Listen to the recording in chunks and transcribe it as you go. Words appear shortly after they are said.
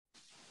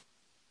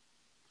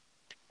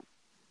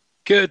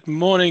Good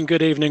morning,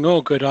 good evening,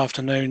 or good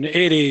afternoon.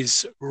 It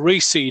is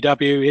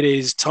ReCW. It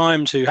is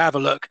time to have a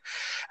look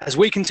as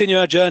we continue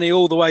our journey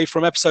all the way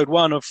from episode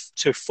 1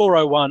 to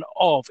 401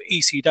 of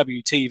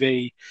ECW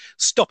TV,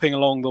 stopping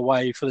along the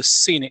way for the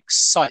scenic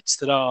sights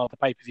that are the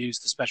pay-per-views,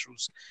 the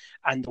specials,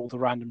 and all the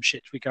random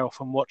shit we go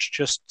off and watch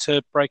just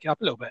to break it up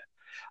a little bit.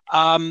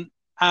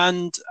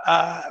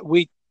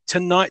 We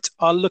tonight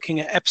are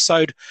looking at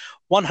episode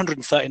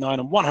 139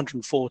 and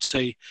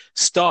 140,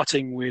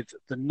 starting with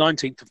the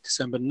 19th of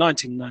December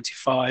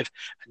 1995,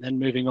 and then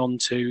moving on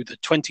to the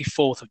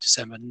 24th of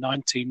December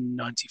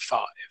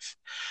 1995.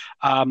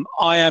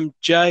 I am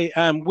Jay,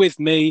 and with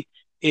me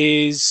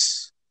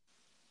is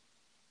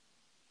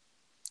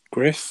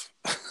Griff.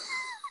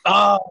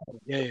 Oh,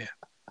 yeah.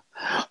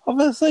 I'm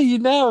going to say you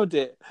nailed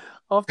it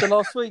after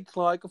last week.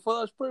 Like, I thought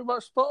that was pretty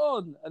much spot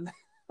on. And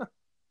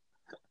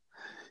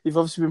you've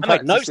obviously been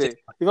practicing.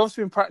 You've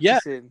obviously been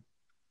practicing. Yeah.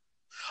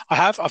 I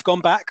have. I've gone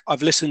back.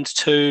 I've listened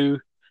to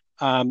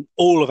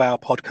all of our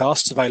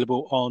podcasts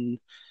available on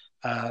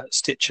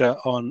Stitcher,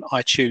 on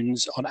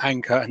iTunes, on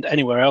Anchor, and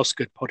anywhere else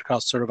good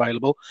podcasts are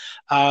available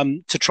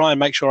to try and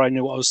make sure I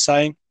knew what I was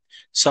saying.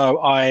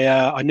 So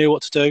I knew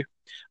what to do.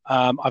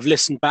 I've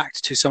listened back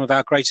to some of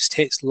our greatest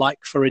hits, like,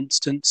 for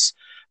instance,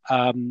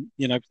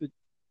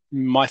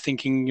 my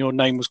thinking your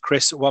name was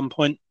Chris at one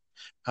point.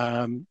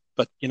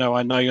 But,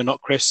 I know you're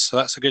not Chris, so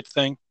that's a good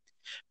thing.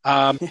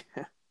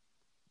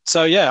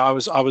 So yeah, I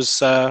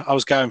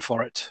was going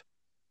for it.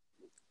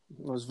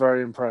 I was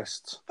very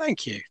impressed.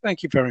 Thank you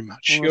very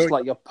much. Almost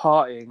like you're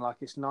partying, like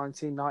it's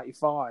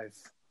 1995.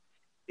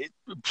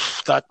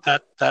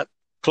 That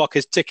clock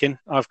is ticking.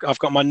 I've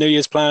got my New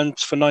Year's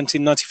plans for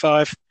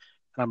 1995,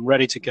 and I'm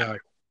ready to go.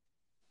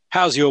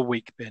 How's your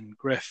week been,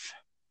 Griff?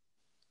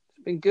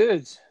 It's been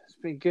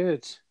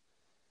good.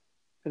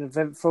 Been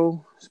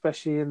eventful,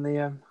 especially in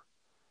the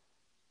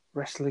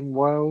wrestling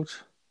world.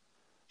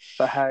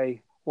 But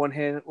hey,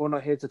 we're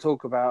not here to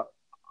talk about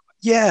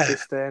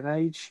this day and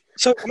age.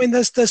 So, I mean,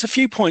 there's a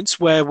few points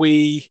where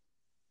we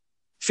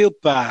feel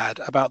bad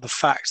about the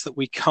fact that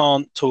we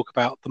can't talk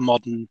about the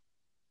modern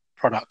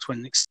product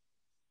when it's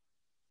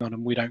on,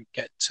 and we don't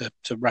get to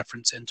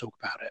reference it and talk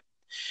about it.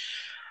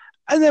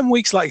 And then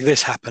weeks like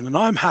this happen, and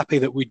I'm happy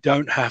that we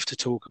don't have to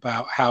talk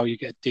about how you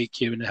get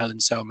DQ in a Hell in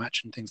a Cell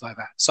match and things like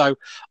that. So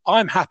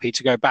I'm happy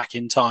to go back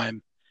in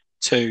time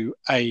to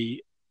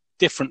a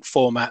different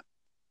format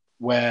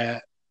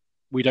where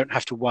we don't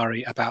have to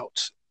worry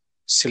about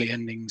silly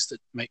endings that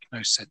make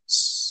no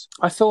sense.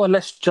 I feel a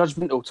less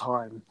judgmental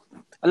time,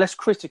 a less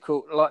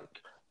critical,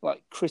 like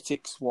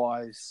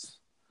critics-wise.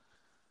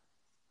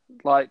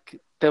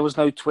 Like, there was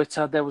no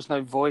Twitter, there was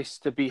no voice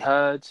to be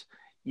heard.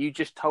 You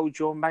just told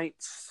your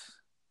mates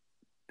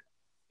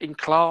in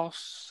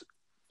class,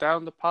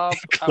 down the pub,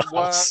 at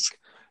work,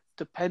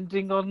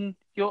 depending on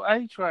your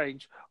age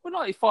range. Well,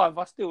 95,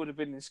 I still would have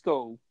been in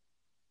school.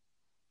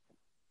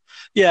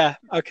 Yeah,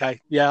 okay.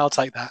 Yeah, I'll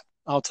take that.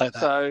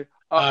 So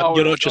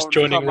you're not just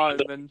joining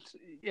random.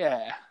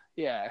 Yeah.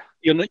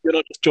 You're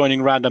not just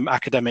joining random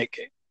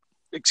academic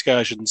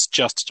excursions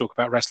just to talk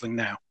about wrestling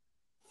now.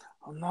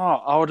 I'm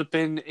not. I would have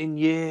been in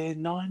year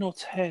 9 or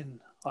 10,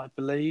 I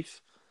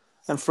believe.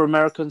 And for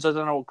Americans, I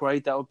don't know what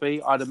grade that would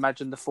be. I'd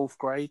imagine the 4th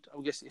grade.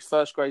 I guess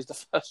first grade is the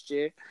first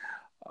year.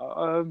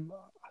 I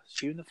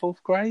assume the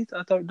 4th grade.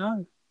 I don't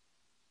know.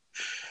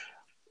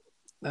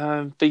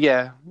 But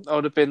yeah, I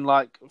would have been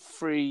like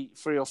 3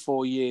 or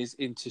 4 years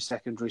into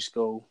secondary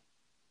school.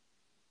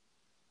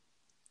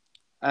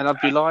 And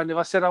I'd be lying if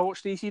I said I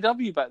watched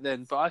ECW back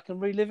then, but I can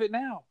relive it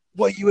now.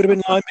 Well, you would have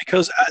been lying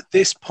because at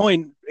this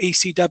point,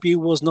 ECW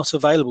was not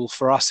available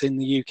for us in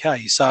the UK.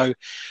 So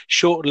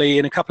shortly,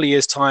 in a couple of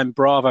years' time,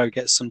 Bravo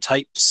gets some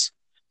tapes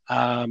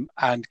and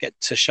get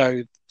to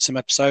show some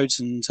episodes.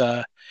 And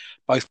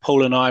both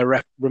Paul and I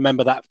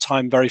remember that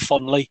time very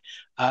fondly,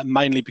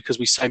 mainly because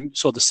we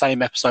saw the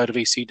same episode of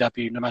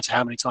ECW no matter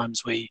how many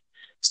times we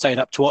stayed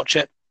up to watch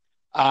it.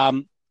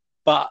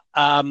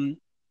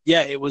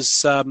 Yeah, it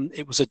was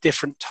a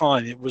different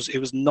time. It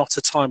was not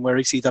a time where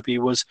ECW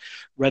was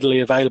readily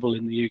available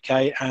in the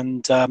UK,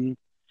 and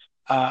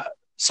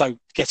so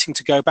getting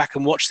to go back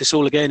and watch this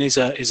all again is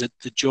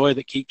the joy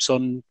that keeps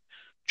on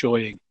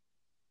joying.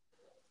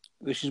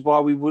 Which is why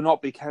we will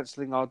not be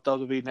cancelling our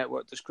WWE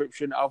Network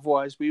description.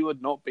 Otherwise, we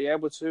would not be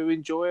able to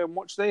enjoy and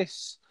watch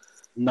this.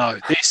 No,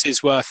 this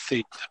is worth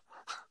the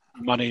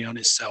money on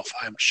itself,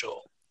 I am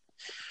sure.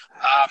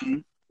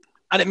 And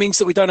it means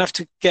that we don't have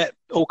to get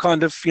all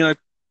kind of,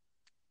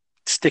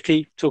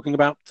 sticky talking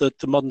about the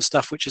modern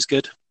stuff, which is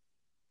good.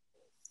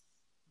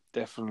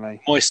 Definitely.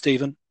 Moist,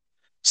 Stephen.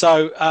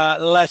 So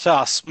let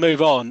us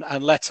move on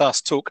and let us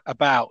talk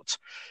about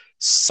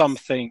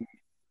something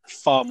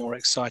far more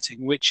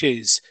exciting, which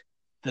is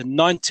the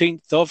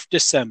 19th of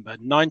December,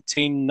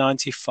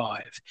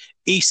 1995,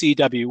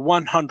 ECW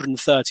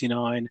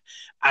 139,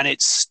 and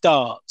it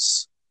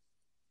starts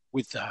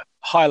with the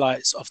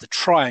highlights of the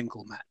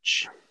Triangle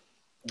match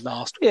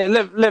last week.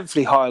 Yeah,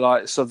 lengthy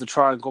highlights of the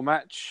Triangle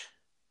match,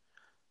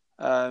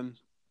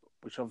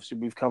 which obviously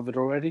we've covered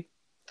already.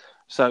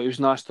 So it was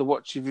nice to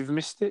watch if you've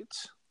missed it.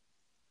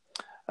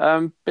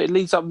 But it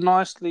leads up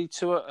nicely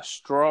to a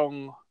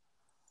strong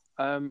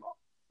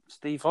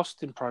Steve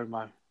Austin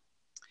promo.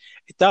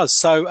 It does.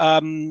 So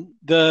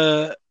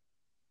the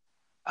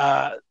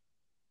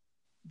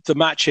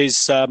match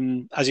is,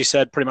 as you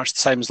said, pretty much the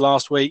same as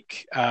last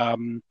week.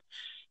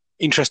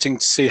 Interesting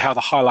to see how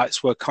the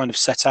highlights were kind of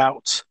set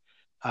out.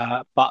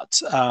 But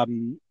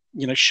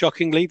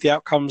shockingly, the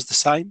outcome's the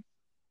same.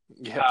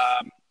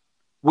 Yeah.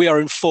 We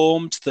are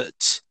informed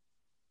that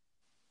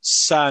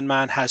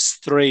Sandman has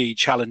 3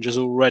 challengers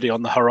already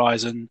on the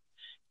horizon.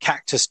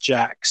 Cactus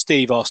Jack,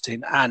 Steve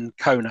Austin, and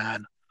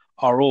Conan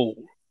are all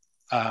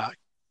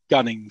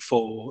gunning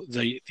for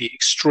the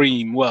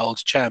Extreme World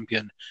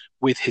Champion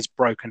with his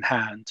broken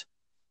hand.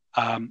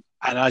 And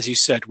as you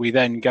said, we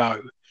then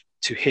go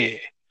to hear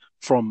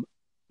from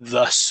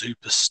the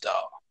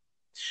superstar.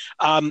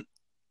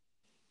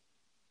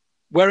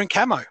 Wearing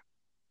camo.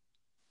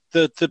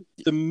 The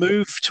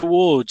move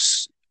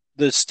towards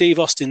the Steve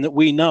Austin that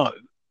we know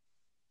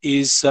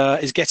is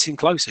getting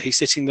closer. He's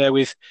sitting there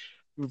with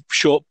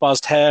short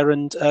buzzed hair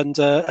and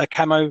a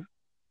camo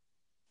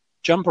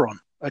jumper on,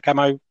 a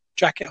camo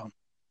jacket on.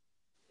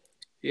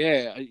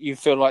 Yeah, you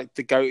feel like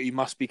the goatee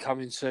must be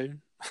coming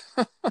soon.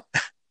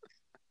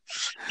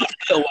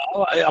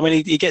 I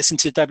mean, he gets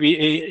into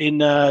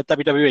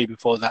WWE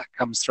before that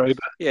comes through.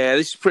 But yeah,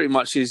 this is pretty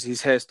much his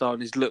hairstyle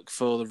and his look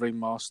for the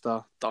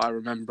Ringmaster that I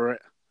remember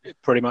it. It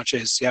pretty much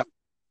is, yeah.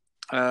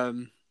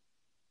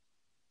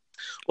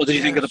 What did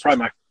you think of the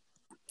promo?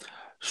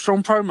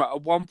 Strong promo.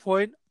 At one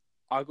point,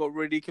 I got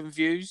really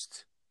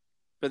confused,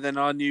 but then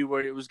I knew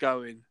where it was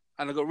going.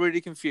 And I got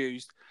really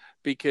confused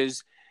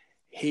because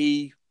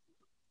he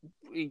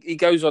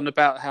goes on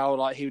about how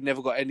like he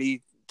never got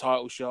any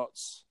title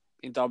shots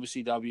in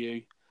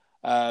WCW,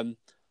 and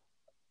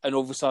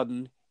all of a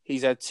sudden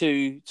he's had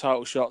 2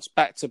 title shots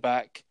back to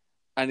back,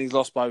 and he's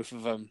lost both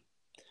of them.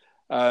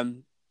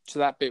 So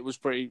that bit was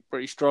pretty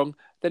strong.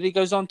 Then he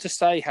goes on to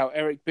say how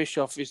Eric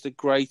Bischoff is the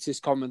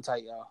greatest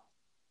commentator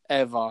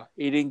ever.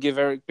 He didn't give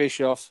Eric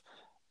Bischoff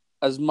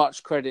as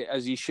much credit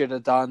as he should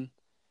have done.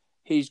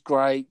 He's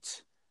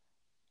great,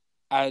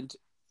 and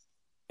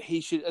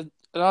he should.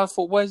 And I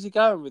thought, where's he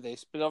going with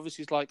this? But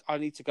obviously, it's like, I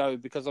need to go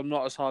because I'm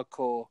not as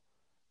hardcore.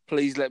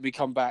 Please let me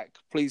come back.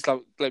 Please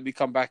let me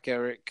come back,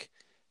 Eric,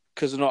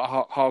 because I'm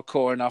not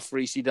hardcore enough for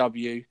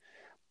ECW.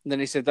 And then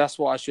he said, that's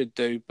what I should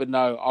do. But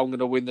no, I'm going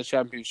to win the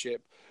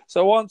championship.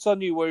 So once I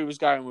knew where he was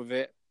going with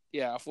it,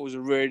 yeah, I thought it was a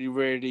really,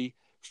 really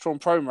strong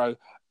promo.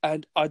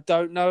 And I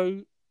don't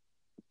know,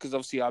 because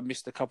obviously I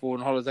missed a couple on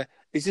holiday.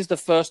 Is this the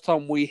first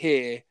time we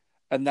hear,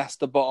 and that's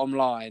the bottom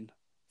line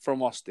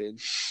from Austin?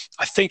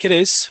 I think it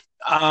is.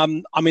 I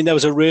mean, there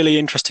was a really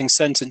interesting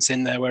sentence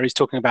in there where he's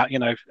talking about,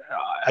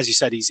 as you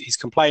said, he's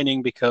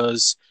complaining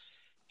because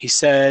he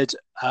said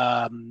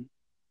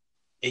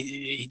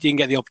he didn't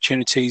get the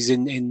opportunities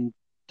in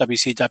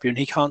WCW, and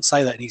he can't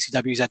say that in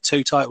ECW. He's had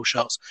 2 title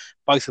shots,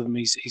 both of them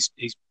he's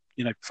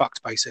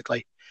fucked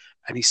basically,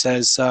 and he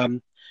says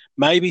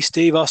maybe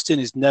Steve Austin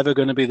is never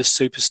going to be the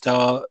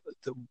superstar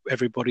that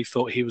everybody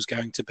thought he was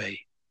going to be.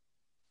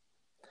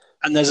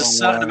 And there's a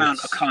certain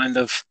amount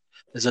of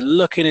there's a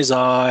look in his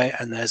eye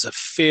and there's a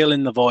feel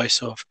in the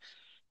voice of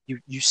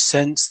you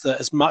sense that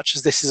as much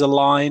as this is a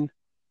line,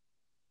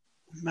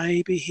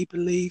 maybe he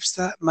believes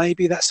that,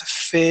 maybe that's a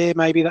fear,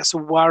 maybe that's a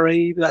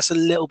worry, that's a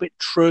little bit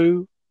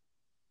true.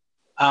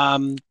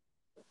 And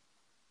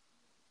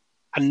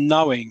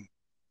knowing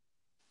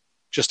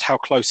just how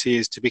close he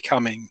is to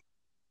becoming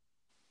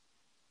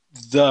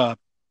the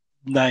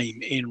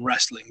name in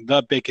wrestling,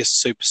 the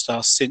biggest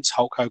superstar since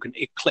Hulk Hogan,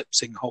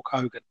 eclipsing Hulk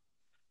Hogan.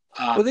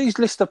 Well, these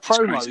list of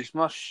promos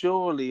must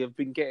surely have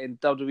been getting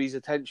WWE's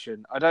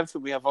attention. I don't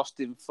think we have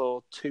Austin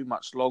for too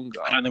much longer.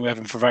 I don't think we have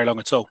him for very long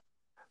at all.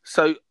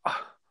 So,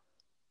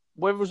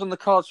 whether it was on the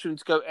cards for him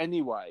to go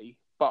anyway,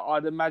 but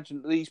I'd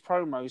imagine these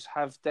promos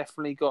have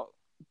definitely got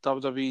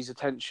WWE's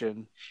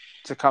attention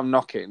to come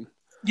knocking.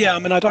 Yeah, I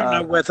mean, I don't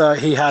know whether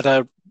he had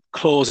a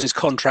clause in his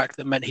contract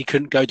that meant he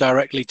couldn't go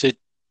directly to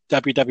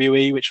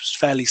WWE, which was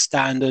fairly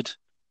standard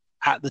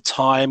at the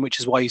time,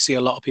 which is why you see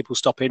a lot of people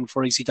stop in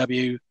for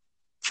ECW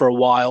for a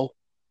while.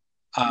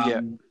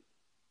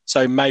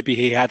 So maybe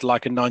he had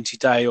like a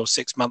 90-day or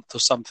 6 month or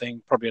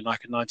something, probably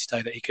like a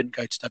 90-day that he couldn't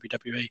go to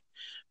WWE.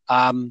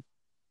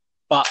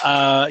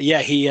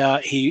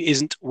 He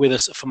isn't with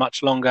us for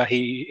much longer.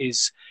 He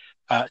is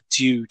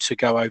due to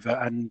go over,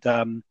 and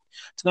I don't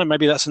know,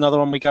 maybe that's another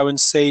one we go and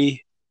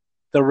see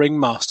the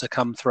Ringmaster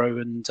come through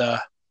and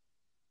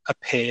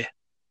appear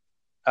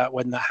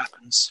when that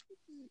happens.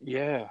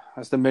 Yeah,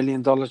 as the $1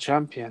 million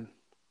champion.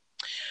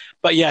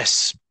 But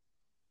yes,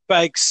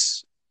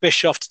 begs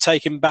Bischoff to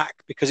take him back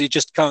because he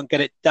just can't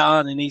get it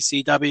done in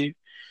ECW,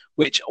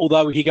 which,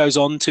 although he goes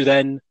on to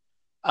then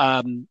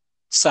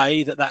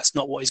say that that's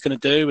not what he's going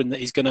to do and that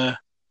he's going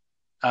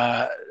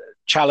to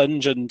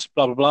challenge and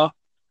blah, blah, blah.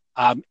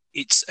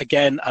 It's,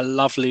 again, a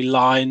lovely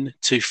line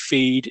to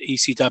feed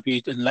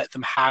ECW and let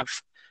them have,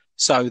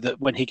 so that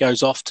when he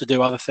goes off to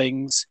do other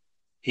things,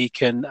 he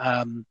can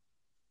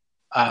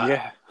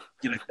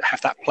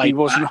have that played. He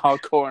wasn't back.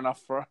 hardcore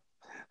enough for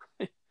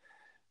her.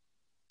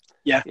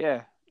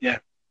 Yeah.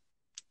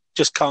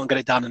 Just can't get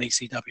it done in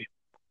ECW.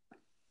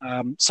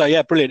 So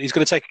yeah, brilliant. He's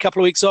going to take a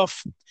couple of weeks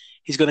off.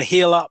 He's going to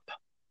heal up,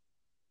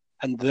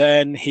 and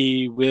then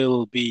he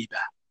will be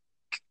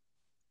back.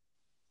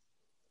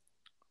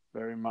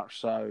 Very much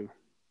so.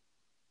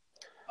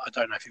 I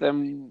don't know if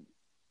then.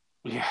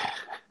 Yeah.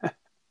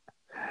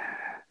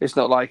 It's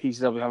not like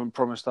ECW haven't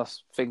promised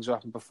us things will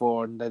happen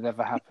before and they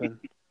never happen.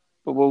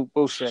 But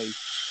we'll see.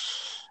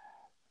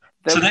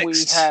 Then we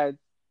had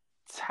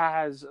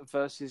Taz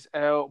versus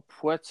El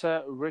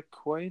Puerto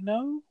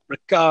Riqueño.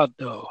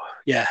 Ricardo.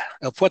 Yeah,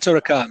 El Puerto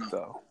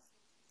Ricano.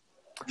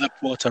 The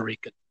Puerto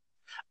Rican.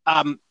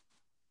 And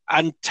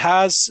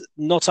Taz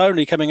not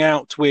only coming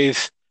out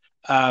with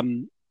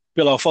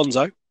Bill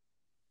Alfonso,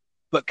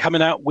 but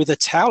coming out with a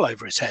towel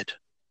over his head.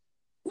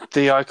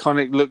 The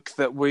iconic look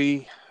that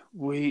we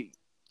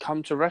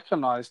come to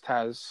recognise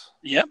Taz.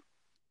 Yep.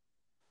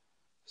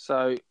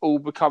 So all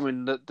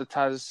becoming the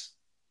Taz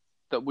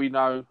that we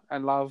know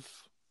and love.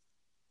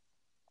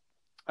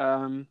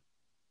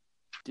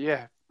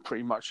 Yeah,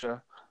 pretty much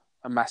a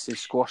massive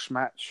squash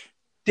match.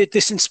 Did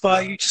this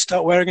inspire you to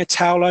start wearing a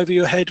towel over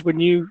your head when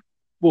you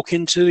walk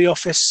into the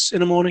office in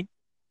the morning?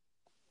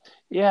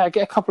 Yeah, I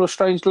get a couple of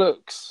strange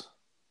looks.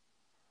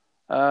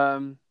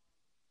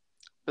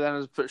 But then I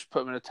just put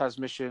them in a Taz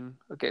mission,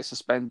 I get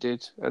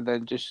suspended, and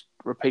then just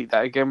repeat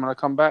that again when I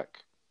come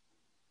back.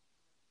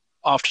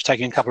 After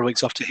taking a couple of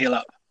weeks off to heal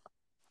up.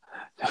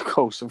 Of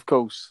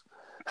course.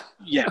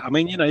 Yeah, I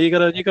mean, you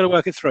gotta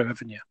work it through,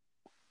 haven't you?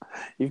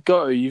 You've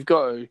got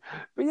to.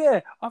 But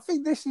yeah, I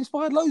think this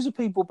inspired loads of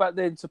people back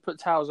then to put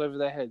towels over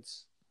their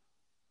heads.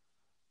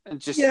 And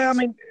just I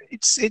mean,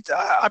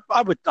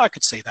 I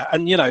could see that.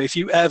 And if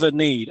you ever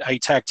need a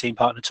tag team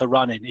partner to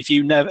run in, if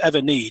you never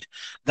ever need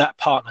that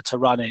partner to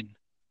run in,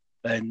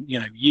 then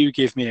you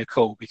give me a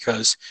call,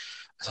 because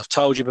as I've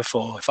told you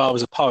before, if I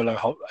was a polo,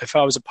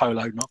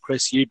 not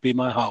Chris, you'd be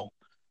my hole.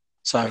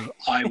 So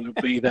I will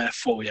be there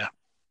for you.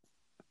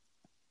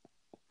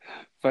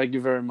 Thank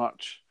you very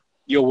much.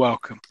 You're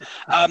welcome.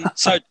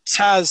 So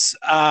Taz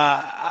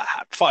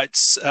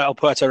fights El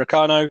Puerto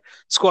Ricano.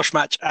 Squash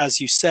match,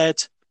 as you said.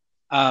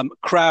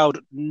 Crowd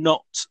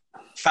not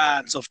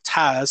fans of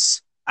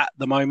Taz at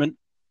the moment,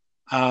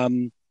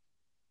 and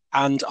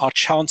are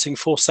chanting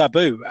for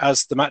Sabu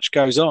as the match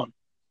goes on.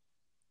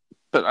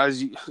 But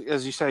as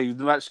you say,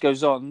 the match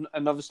goes on,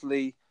 and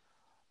obviously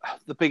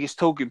the biggest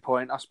talking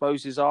point, I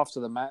suppose, is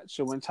after the match,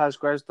 and when Taz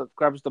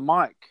grabs the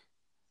mic.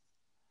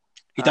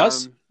 He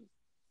does.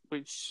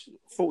 Which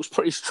I thought was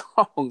pretty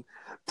strong.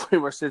 Pretty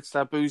much said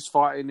Sabu's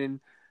fighting in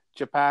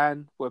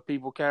Japan, where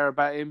people care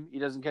about him. He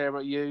doesn't care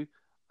about you,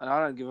 and I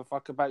don't give a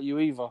fuck about you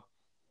either.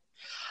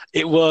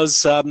 It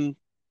was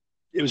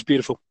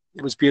beautiful.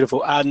 It was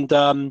beautiful, and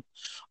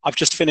I've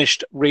just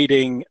finished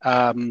reading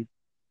a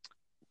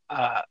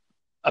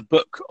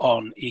book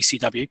on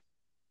ECW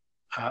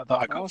that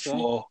I got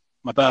for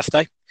my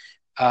birthday,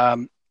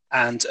 and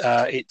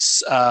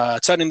it's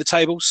Turning the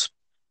Tables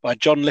by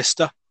John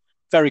Lister.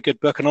 Very good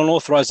book, an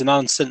unauthorized and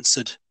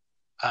uncensored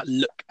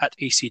look at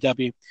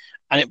ECW,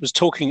 and it was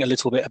talking a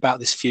little bit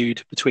about this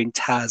feud between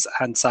Taz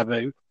and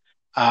Sabu,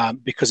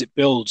 because it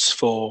builds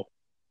for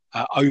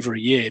over a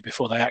year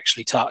before they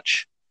actually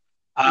touch.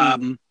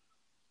 And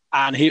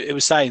it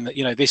was saying that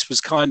this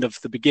was kind of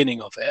the beginning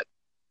of it,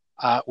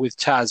 with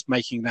Taz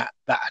making that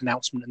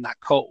announcement and that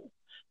call.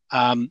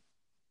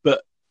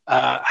 But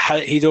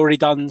he'd already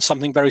done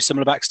something very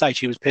similar backstage.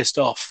 He was pissed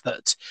off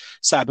that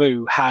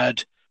Sabu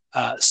had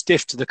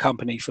stiffed the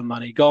company for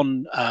money,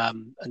 gone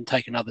and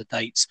taken other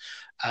dates,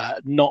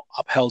 not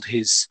upheld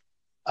his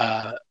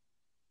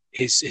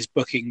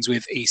bookings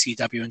with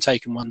ECW and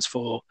taken ones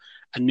for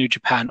a New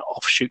Japan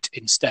offshoot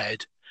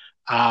instead.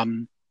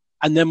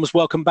 And then was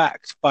welcomed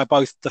back by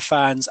both the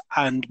fans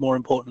and, more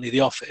importantly,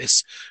 the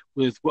office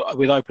with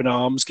open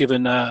arms,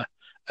 given a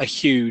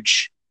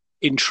huge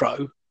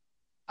intro.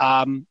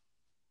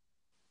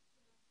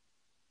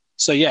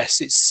 So yes,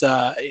 it's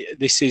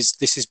this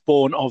is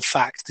born of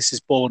fact. This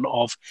is born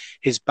of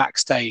his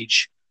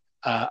backstage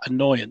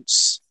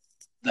annoyance.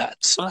 That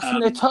I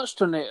think they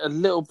touched on it a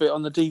little bit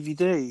on the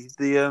DVD,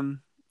 the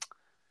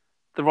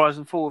Rise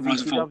and Fall of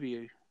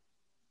ECW.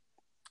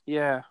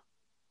 Yeah.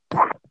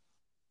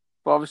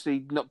 But obviously,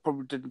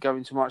 probably didn't go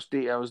into much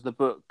detail as the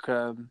book.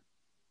 But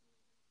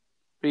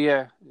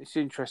yeah, it's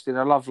interesting.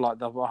 I love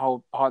the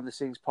whole behind the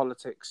scenes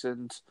politics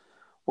and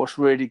what's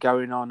really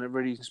going on. It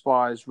really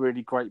inspires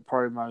really great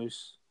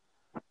promos.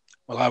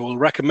 Well, I will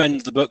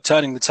recommend the book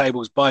Turning the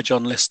Tables by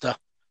John Lister.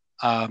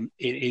 It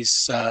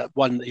is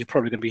one that you're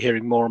probably going to be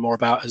hearing more and more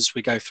about as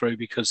we go through,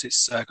 because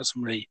it's got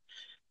some really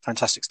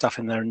fantastic stuff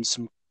in there and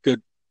some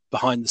good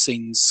behind the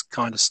scenes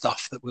kind of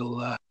stuff that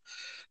we'll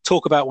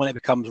talk about when it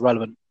becomes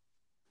relevant.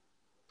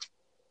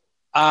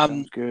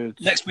 Sounds good.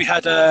 Next, we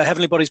had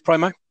Heavenly Bodies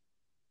promo.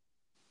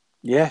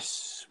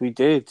 Yes, we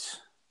did.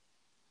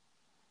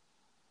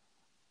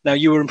 Now,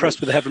 you were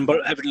impressed with the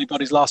Heavenly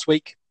Bodies last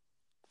week.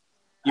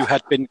 You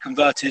had been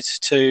converted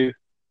to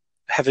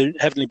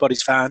Heavenly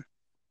Bodies fan.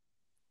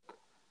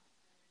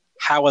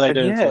 How are they And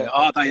doing for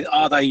yeah, you?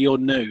 Are they your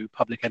new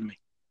Public Enemy?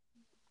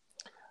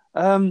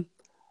 they're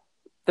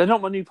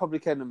not my new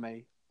Public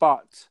Enemy,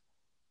 but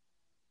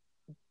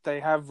they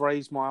have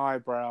raised my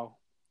eyebrow.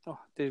 Oh,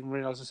 I didn't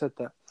realise I said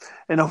that.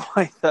 In a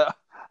way that,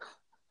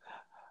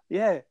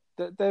 yeah,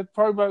 their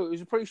promo, it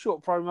was a pretty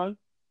short promo.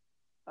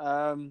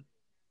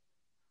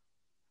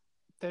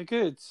 They're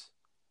good.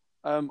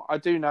 I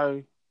do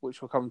know,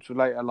 which we'll come to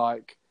later,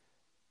 like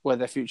where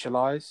their future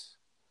lies.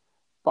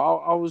 But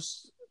I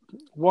was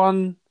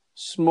one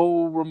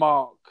small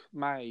remark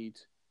made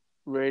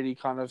really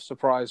kind of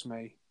surprised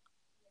me,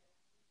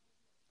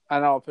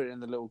 and I'll put it in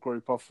the little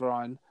group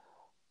offline.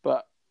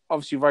 But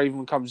obviously,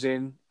 Raven comes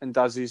in and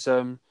does his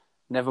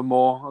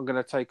 "Nevermore." I'm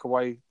going to take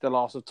away the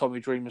last of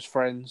Tommy Dreamer's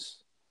friends,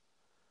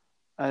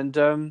 and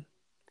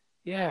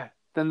yeah,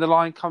 then the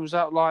line comes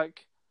out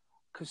like,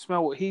 "Can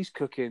smell what he's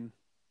cooking,"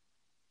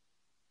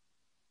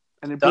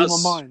 and it blew my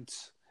Does mind.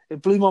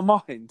 It blew my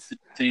mind.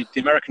 the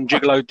American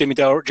gigolo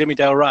Jimmy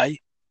Del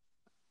Rey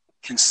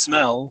can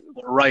smell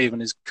what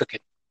Raven is cooking?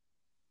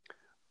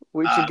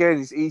 Which again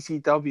is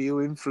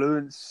ECW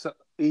influence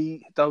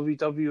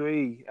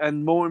WWE,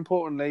 and more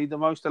importantly, the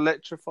most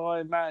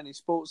electrifying man in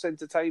sports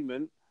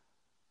entertainment.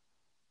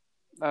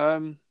 Yeah,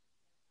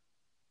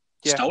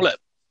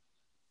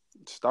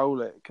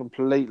 Stole it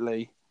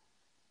completely,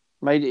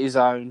 made it his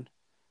own.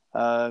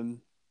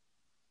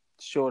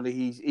 Surely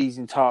he's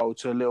entitled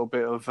to a little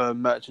bit of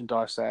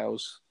merchandise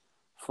sales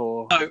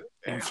for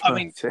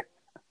influencing.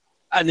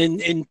 And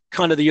in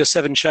kind of your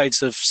 7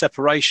 shades of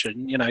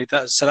separation,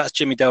 that's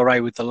Jimmy Del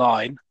Rey with the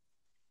line.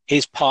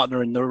 His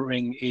partner in the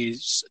ring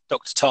is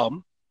Dr.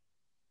 Tom.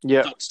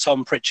 Yeah, Dr.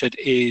 Tom Pritchard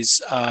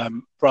is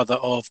brother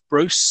of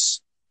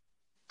Bruce,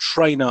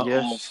 trainer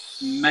of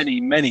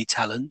many, many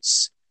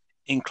talents,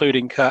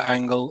 including Kurt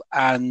Angle,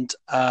 and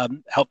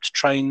helped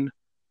train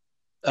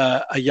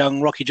a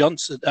young Rocky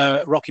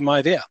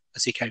Maivia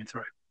as he came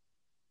through.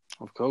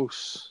 Of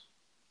course.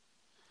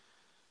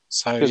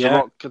 So because The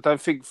Rock, I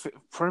don't think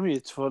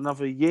premiered for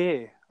another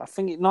year. I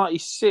think it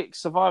 96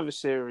 Survivor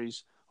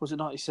Series. Or was it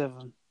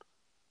 97?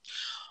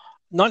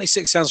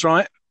 96 sounds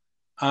right.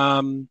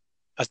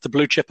 As the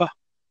Blue Chipper.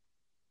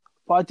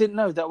 But I didn't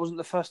know that wasn't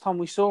the first time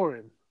we saw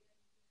him.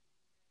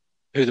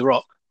 Who, The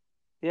Rock?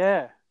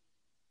 Yeah.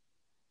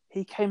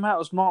 He came out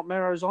as Mark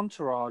Mero's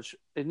entourage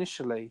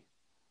initially.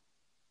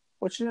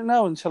 Which I didn't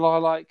know until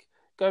I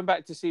going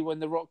back to see when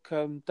The Rock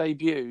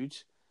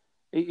debuted.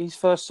 His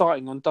first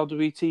sighting on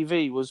WWE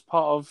TV was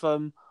part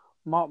of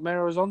Mark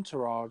Mero's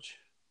entourage.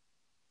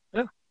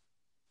 Yeah.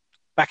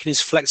 Back in his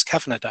Flex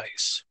Kavanagh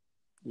days.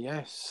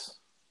 Yes.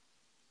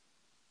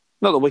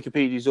 Not that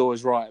Wikipedia's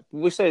always right, but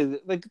we say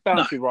that they're bound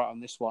to be right on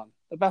this one.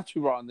 They're bound to be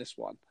right on this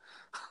one.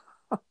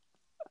 But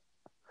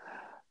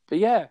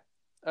yeah,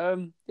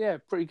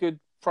 pretty good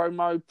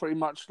promo. Pretty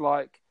much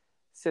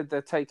said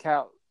they'll take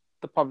out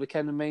the Public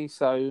Enemy,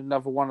 so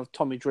another one of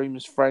Tommy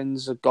Dreamer's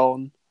friends are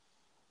gone.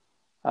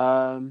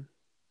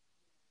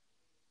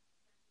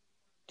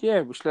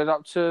 Which led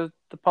up to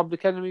the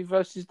Public Enemy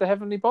versus the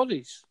Heavenly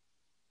Bodies.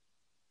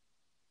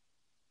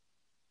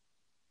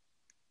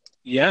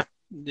 Yeah,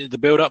 the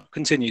build-up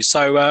continues.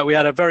 So we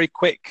had a very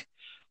quick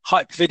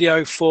hype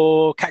video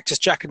for Cactus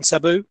Jack and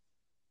Sabu.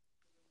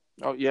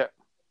 Oh, yeah.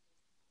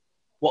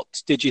 What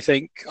did you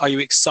think? Are you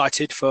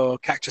excited for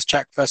Cactus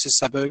Jack versus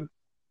Sabu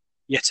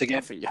yet again?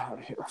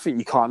 I think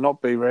you can't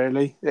not be,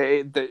 really.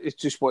 It's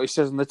just what it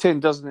says on the tin,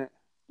 doesn't it?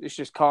 It's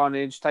just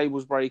carnage,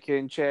 tables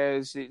breaking,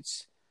 chairs.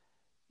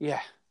 Yeah.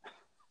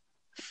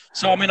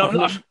 So I mean,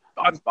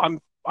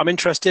 I'm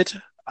interested,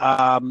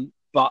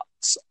 but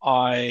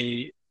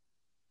I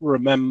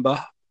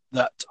remember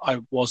that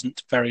I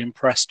wasn't very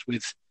impressed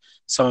with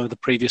some of the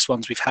previous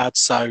ones we've had.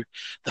 So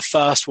the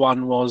first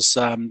one was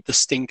the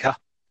Stinker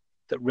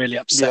that really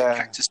upset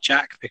Cactus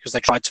Jack because they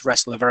tried to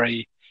wrestle a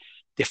very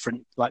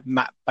different,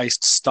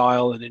 mat-based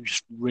style, and it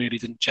just really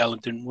didn't gel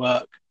and didn't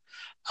work.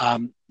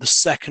 The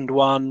second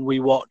one we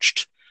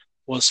watched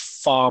was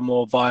far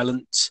more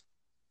violent.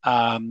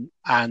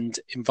 And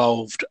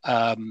involved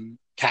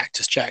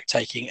Cactus Jack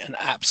taking an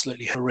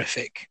absolutely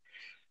horrific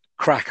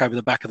crack over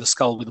the back of the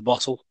skull with a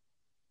bottle,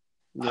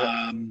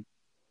 and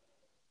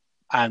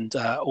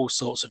all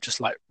sorts of just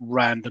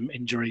random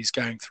injuries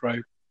going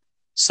through.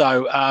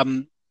 So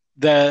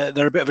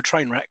they're a bit of a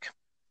train wreck,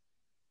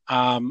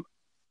 but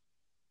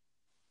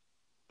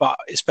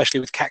especially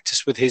with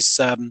Cactus with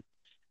his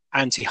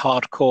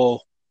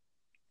anti-hardcore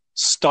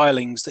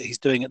stylings that he's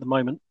doing at the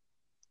moment.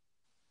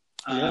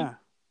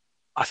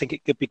 I think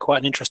it could be quite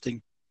an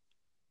interesting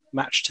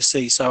match to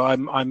see. So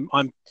I'm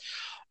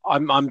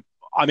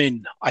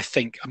in. I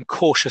think I'm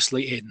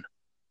cautiously in.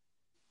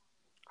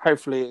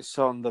 Hopefully, it's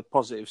on the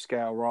positive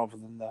scale rather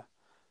than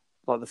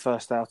the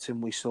first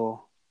outing we saw.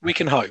 We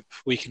can hope.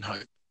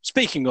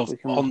 Speaking of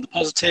on the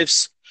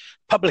positives,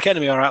 Public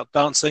Enemy are out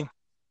dancing.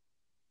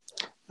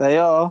 They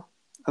are,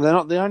 and they're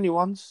not the only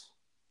ones.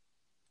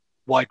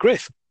 Why,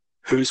 Griff?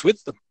 Who's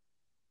with them?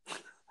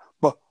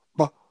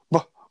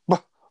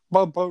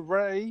 Bubba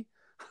Ray.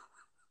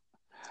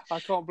 I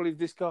can't believe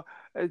this guy.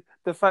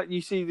 The fact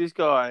you see this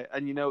guy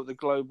and you know what the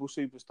global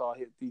superstar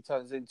he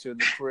turns into and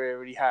the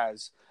career he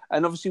has,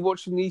 and obviously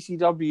watching the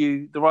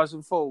ECW, the Rise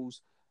and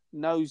Falls,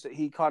 knows that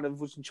he kind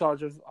of was in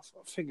charge of, I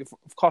think, if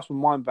I've cast my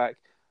mind back,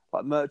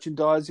 like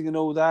merchandising and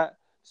all that.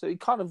 So he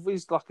kind of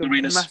is like a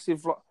Arenas.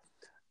 massive,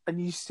 and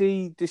you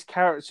see this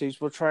character he's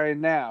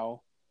portraying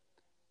now,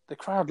 the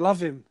crowd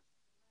love him.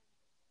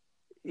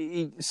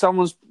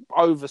 Someone's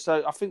over,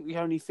 so I think we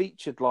only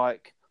featured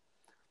like,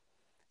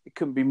 it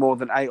couldn't be more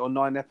than 8 or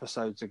 9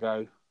 episodes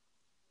ago.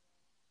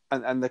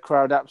 And the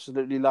crowd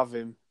absolutely love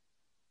him.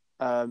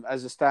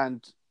 As a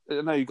stand, I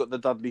know you've got the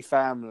Dudley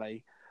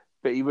family,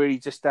 but he really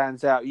just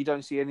stands out. You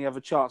don't see any other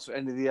chance for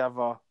any of the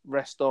other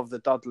rest of the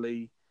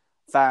Dudley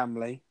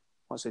family.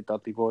 I won't say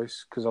Dudley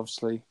boys, because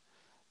obviously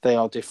they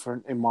are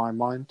different in my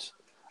mind.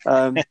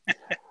 But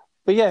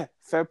yeah,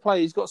 fair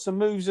play. He's got some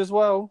moves as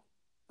well.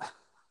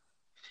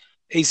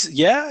 He's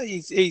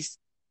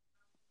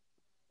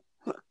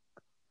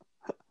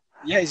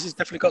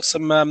definitely got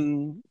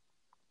some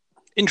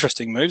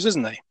interesting moves,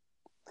 isn't he?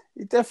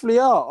 He definitely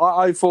are.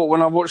 I thought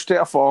when I watched it,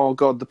 I thought, oh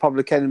god, the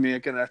Public Enemy are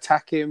going to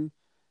attack him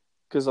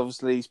because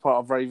obviously he's part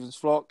of Raven's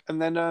flock.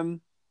 And then, I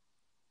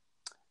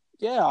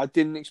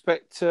didn't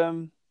expect.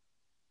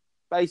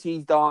 Basically,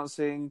 he's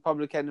dancing.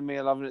 Public Enemy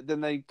are loving it. Then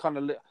they kind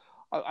of,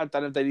 I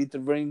don't know if they leave the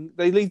ring.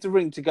 They leave the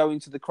ring to go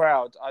into the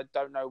crowd. I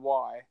don't know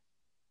why.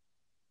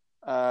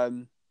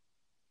 And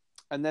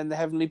then the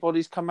Heavenly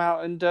Bodies come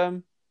out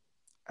and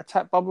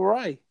attack Bubba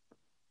Ray,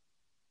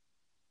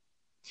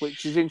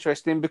 which is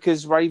interesting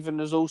because Raven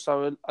has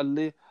also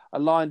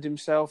aligned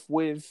himself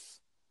with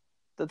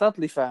the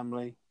Dudley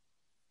family.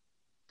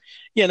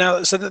 Yeah,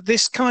 now, so that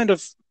this kind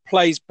of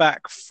plays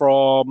back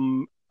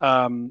from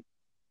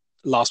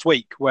last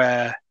week,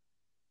 where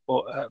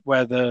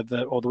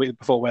the week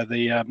before, where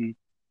the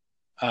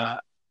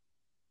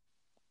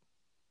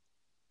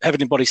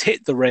Heavenly Bodies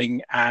hit the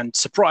ring and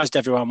surprised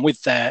everyone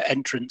with their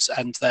entrance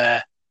and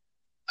their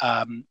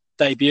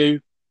debut,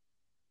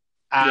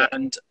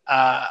 and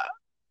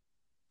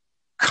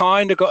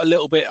kind of got a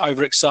little bit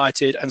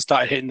overexcited and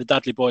started hitting the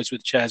Dudley boys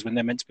with chairs when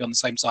they're meant to be on the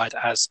same side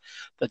as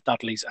the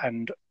Dudleys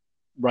and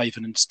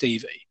Raven and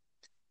Stevie.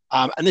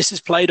 And this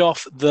is played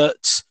off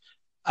that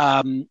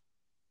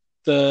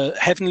the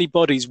Heavenly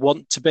Bodies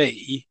want to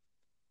be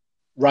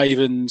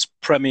Raven's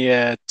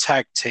premier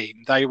tag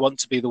team. They want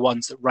to be the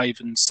ones that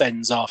Raven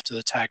sends after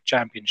the tag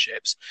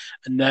championships.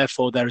 And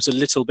therefore there is a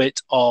little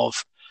bit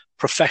of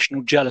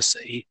professional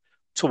jealousy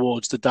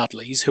towards the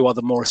Dudleys, who are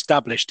the more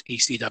established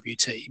ECW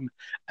team,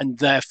 and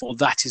therefore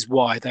that is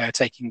why they are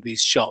taking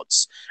these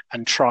shots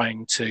and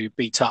trying to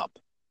beat up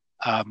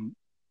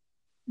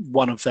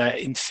one of their,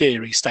 in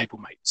theory,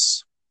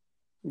 stablemates.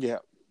 Yeah,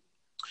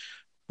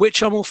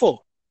 which I'm all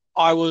for.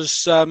 I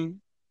was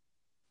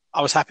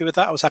happy with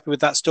that. I was happy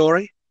with that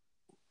story.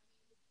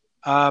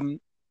 I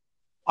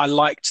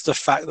liked the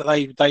fact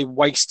that they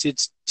wasted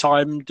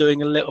time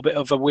doing a little bit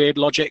of a weird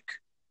logic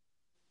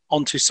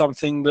onto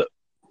something that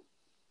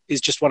is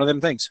just one of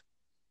them things.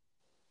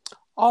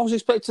 I was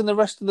expecting the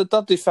rest of the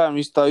Dudley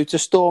families, though, to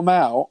storm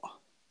out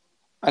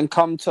and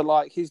come to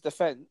like his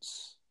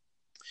defence.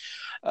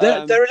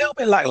 They're a little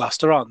bit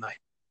lackluster, aren't they?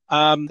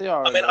 They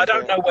are. I mean, I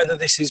don't know whether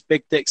this is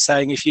Big Dick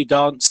saying if you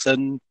dance,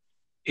 then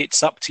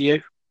it's up to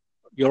you.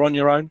 You're on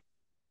your own.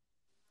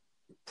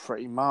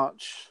 Pretty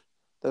much.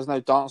 There's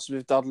no Dancing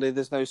with Dudley.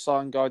 There's no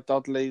Sign Guy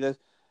Dudley.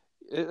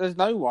 There's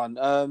no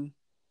one.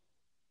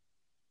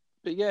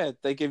 But yeah,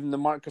 they give him the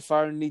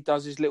microphone and he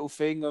does his little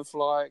thing of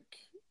like,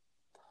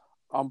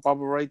 I'm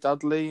Bubba Ray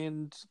Dudley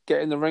and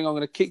get in the ring, I'm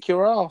going to kick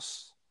your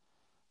ass.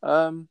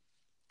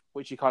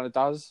 Which he kind of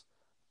does.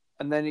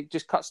 And then it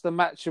just cuts the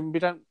match and we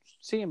don't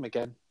see him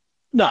again.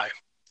 No.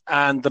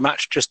 And the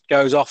match just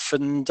goes off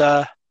and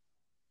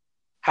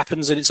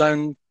happens in its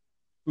own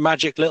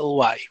magic little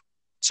way.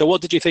 So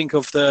what did you think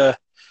of the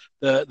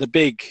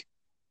big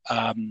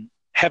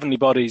Heavenly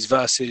Bodies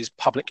versus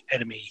Public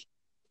Enemy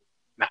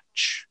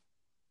match?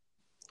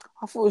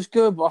 I thought it was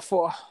good, but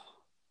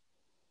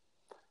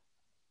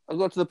I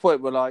got to the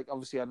point where, like,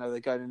 obviously I know they're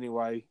going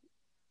anyway.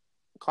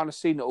 Kind of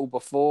seen it all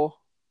before.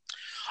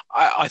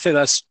 I think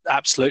that's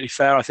absolutely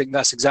fair. I think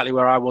that's exactly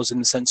where I was in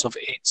the sense of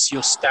it's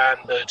your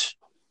standard.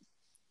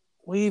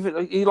 Well,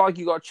 you got a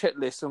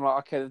checklist. I'm like,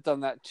 okay, they've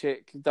done that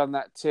tick, done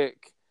that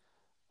tick.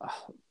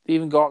 They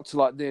even got up to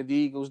like the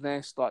Eagle's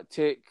Nest, like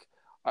tick.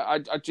 I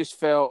just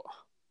felt,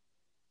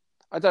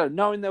 I don't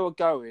know, knowing they were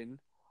going,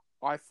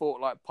 I thought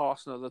like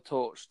passing of the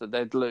torch that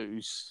they'd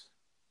lose.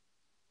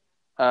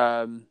 So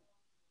I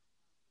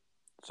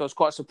was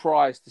quite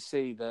surprised to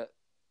see that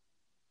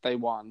they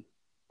won.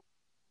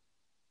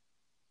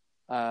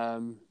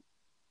 And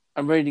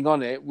reading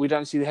on it, we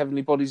don't see the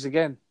Heavenly Bodies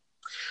again.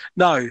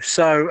 No,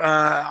 so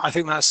I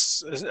think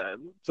that's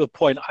the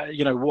point.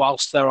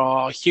 Whilst there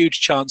are a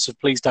huge chance of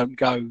Please Don't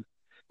Go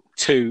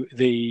to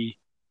the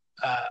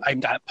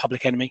aimed at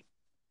Public Enemy,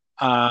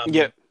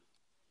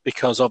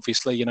 because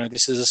obviously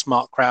this is a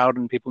smart crowd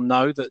and people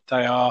know that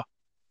they are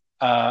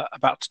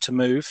about to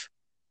move.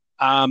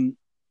 The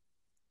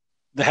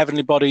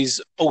Heavenly Bodies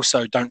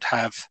also don't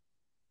have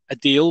a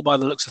deal by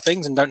the looks of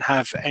things and don't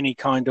have any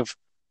kind of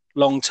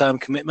long-term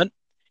commitment.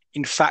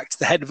 In fact,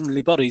 the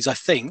Heavenly Bodies, I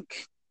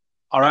think,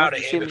 are out of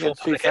here before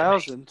Public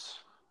Enemy.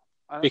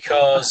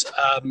 Because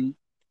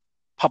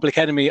Public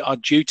Enemy are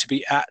due to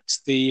be at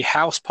the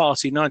House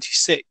Party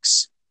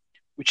 96,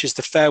 which is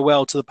the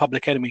farewell to the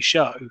Public Enemy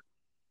show,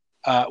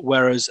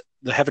 whereas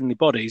the Heavenly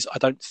Bodies, I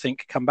don't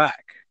think, come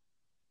back.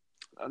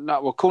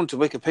 No, well, according to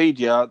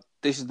Wikipedia,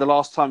 this is the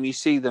last time you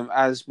see them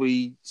as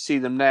we see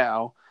them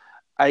now.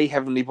 A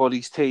Heavenly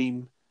Bodies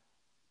team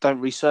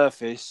don't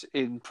resurface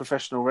in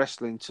professional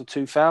wrestling till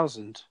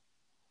 2000.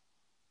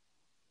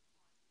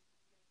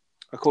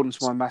 According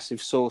to my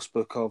massive source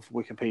book of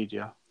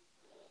Wikipedia.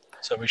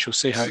 So we shall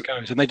see how it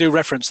goes. And they do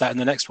reference that in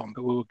the next one,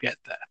 but we will get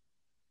there.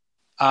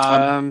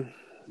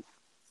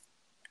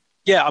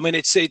 Yeah, I mean,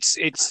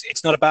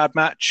 it's not a bad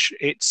match.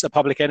 It's a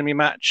Public Enemy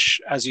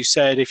match. As you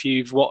said, if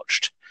you've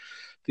watched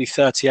the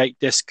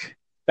 38-disc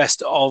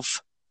best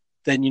of,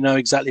 then you know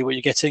exactly what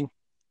you're getting.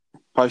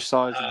 Both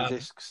sides of the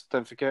discs,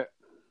 don't forget.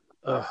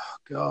 Oh,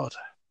 God.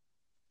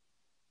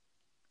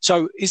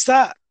 So is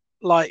that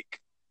like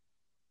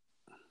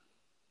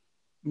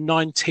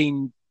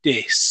 19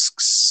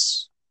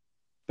 discs,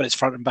 but it's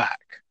front and back?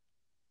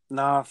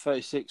 No,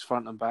 36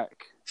 front and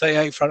back.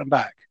 38 front and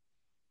back?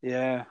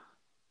 Yeah.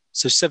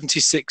 So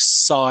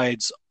 76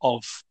 sides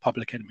of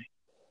Public Enemy.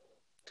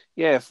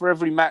 Yeah, for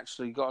every match,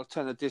 so you've got to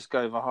turn the disc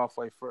over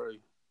halfway through.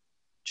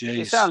 Jeez.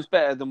 It sounds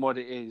better than what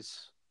it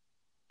is.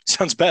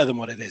 Sounds better than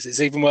what it is. It's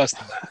even worse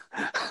than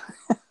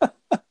that.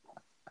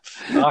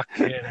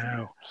 Fucking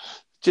hell.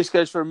 Just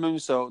goes for a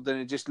moonsault, then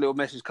it just little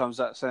message comes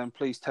out saying,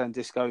 please turn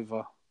disc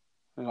over.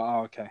 I'm like,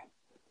 oh, okay.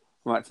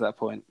 I'm back to that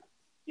point.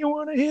 You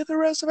want to hear the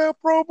rest of our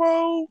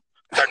promo?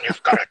 Then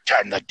you've got to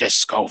turn the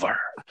disc over.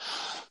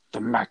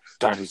 The Mac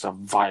Daddies of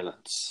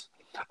Violence.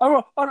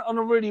 Oh, on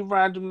a really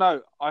random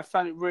note, I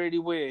found it really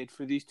weird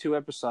for these 2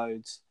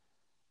 episodes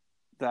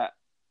that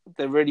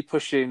they're really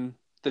pushing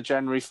the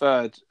January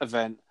 3rd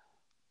event,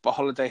 but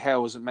Holiday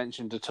Hell wasn't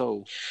mentioned at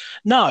all.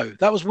 No,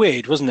 that was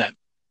weird, wasn't it?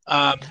 So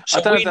I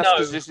don't know if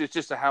that's because it's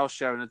just a house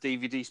show and a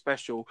DVD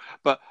special,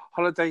 but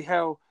Holiday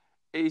Hell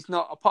is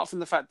not, apart from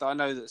the fact that I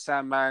know that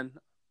Sandman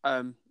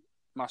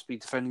must be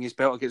defending his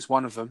belt against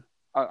one of them.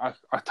 I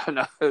don't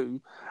know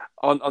who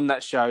on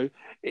that show.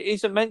 It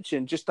isn't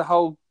mentioned, just the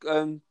whole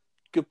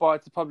Goodbye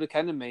to Public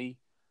Enemy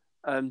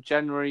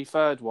January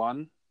 3rd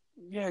one.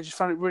 Yeah, I just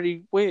found it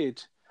really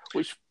weird.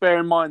 Which, bear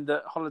in mind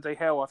that Holiday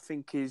Hell, I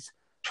think, is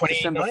 29th?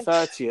 December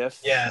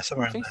 30th. Yeah,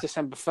 somewhere I think it's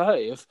December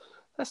 30th.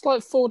 That's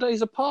like 4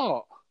 days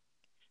apart.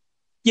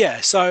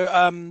 Yeah, so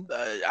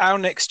our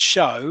next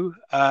show,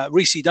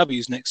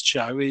 ReCW's next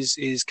show,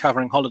 is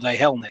covering Holiday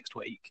Hell next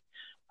week,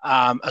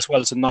 as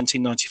well as a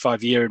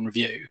 1995 year in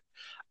review.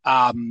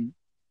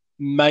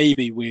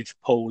 Maybe with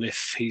Paul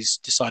if he's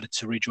decided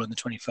to rejoin the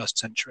 21st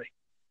century.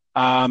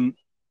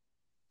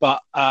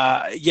 But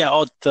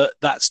odd that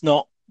that's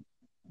not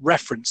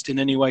referenced in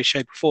any way,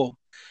 shape, or form.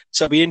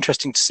 So it'll be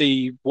interesting to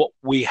see what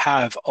we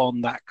have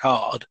on that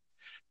card.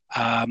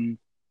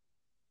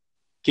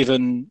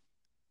 Given,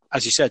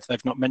 as you said,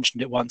 they've not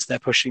mentioned it once, they're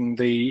pushing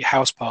the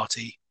House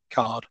Party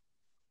card.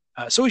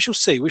 So we shall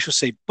see.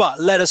 But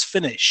let us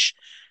finish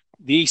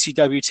the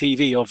ECW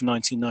TV of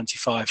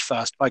 1995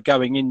 first by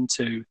going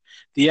into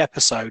the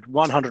episode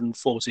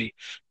 140,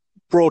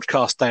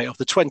 broadcast date of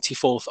the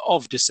 24th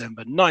of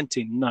December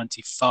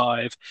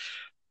 1995.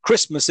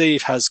 Christmas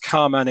Eve has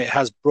come and it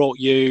has brought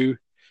you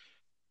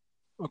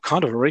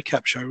kind of a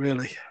recap show,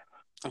 really.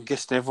 I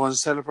guess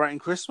everyone's celebrating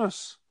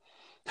Christmas.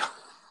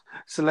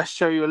 So let's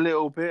show you a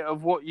little bit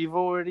of what you've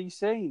already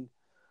seen.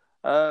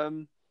 A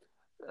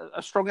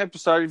strong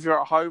episode if you're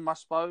at home, I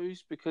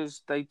suppose,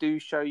 because they do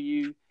show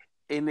you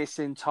in its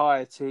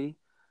entirety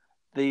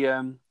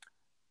the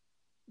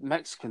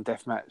Mexican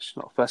death match,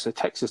 not per se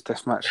Texas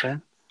death match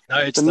then. No,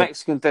 it's the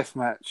Mexican death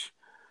match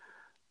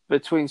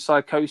between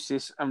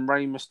Psychosis and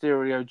Rey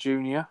Mysterio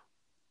Jr.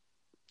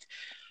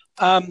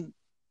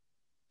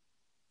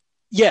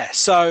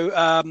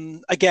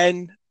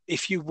 Again,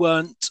 if you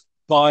weren't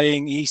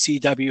buying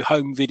ECW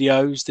home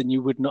videos, then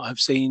you would not have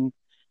seen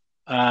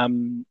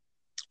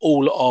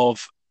all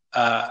of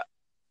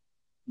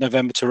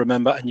November to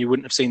Remember, and you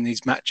wouldn't have seen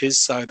these matches.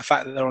 So the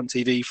fact that they're on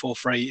TV for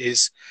free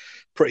is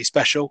pretty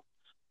special.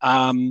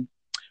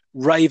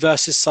 Rey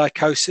versus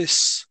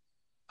Psychosis,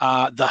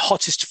 the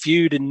hottest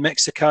feud in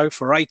Mexico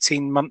for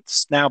 18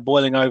 months, now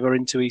boiling over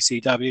into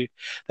ECW.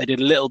 They did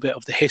a little bit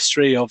of the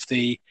history of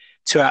the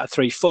 2 out of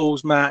 3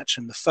 Falls match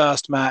and the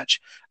first match,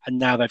 and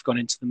now they've gone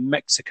into the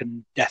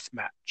Mexican death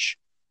match,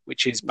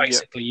 which is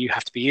basically you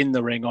have to be in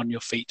the ring on your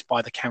feet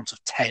by the count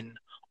of 10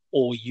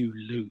 or you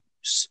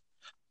lose.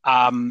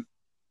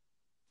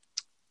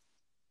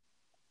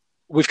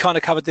 We've kind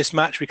of covered this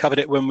match. We covered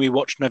it when we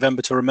watched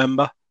November to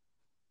Remember.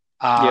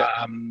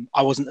 I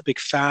wasn't a big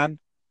fan.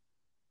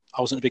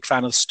 I wasn't a big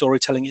fan of the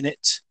storytelling in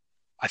it.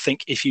 I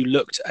think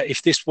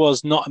if this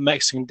was not a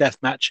Mexican death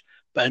match,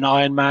 but an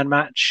Iron Man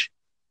match,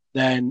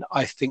 then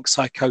I think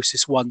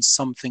Psychosis won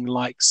something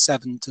like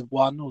 7-1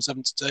 or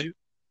 7-2.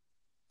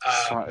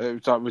 It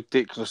was like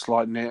ridiculous,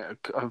 like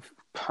I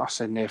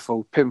say near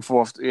fall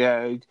pinfall.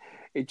 Yeah,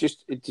 it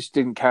just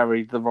didn't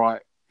carry the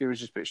right. It was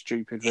just a bit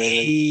stupid,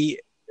 really.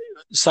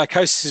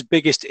 Psychosis's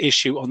biggest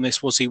issue on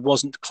this was he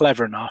wasn't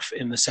clever enough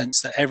in the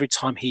sense that every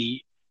time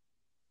he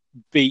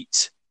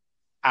beat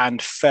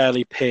and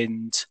fairly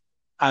pinned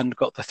and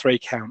got the 3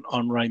 count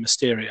on Rey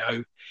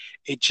Mysterio,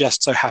 it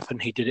just so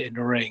happened he did it in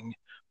the ring.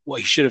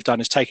 What he should have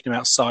done is taken him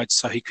outside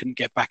so he couldn't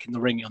get back in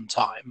the ring on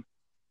time.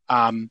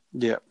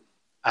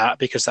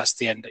 Because that's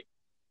the ending.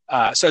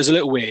 So it was a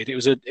little weird.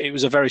 It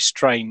was a very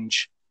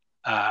strange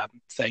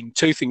thing.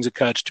 2 things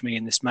occurred to me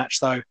in this match,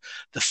 though.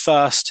 The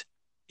first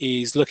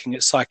is looking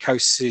at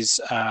Psychosis's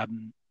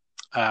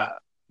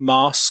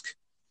mask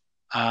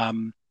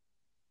and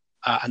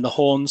the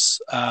horns.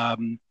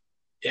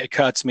 It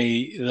occurred to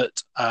me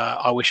that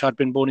I wish I'd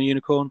been born a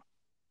unicorn.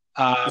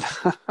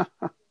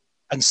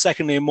 And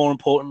secondly, and more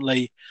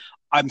importantly,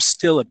 I'm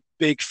still a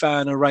big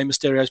fan of Rey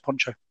Mysterio's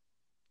poncho.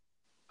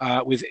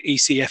 With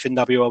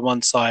ECFNW on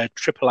one side,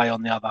 AAA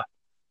on the other.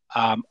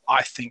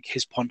 I think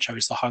his poncho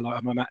is the highlight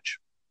of my match.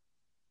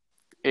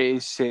 It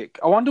is sick.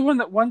 I wonder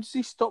when does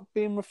he stop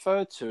being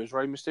referred to as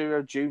Rey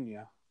Mysterio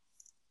Jr.?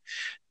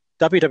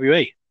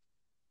 WWE.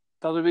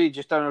 WWE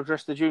just don't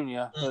address the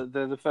Junior.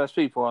 They're the first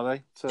people, are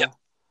they? Yeah.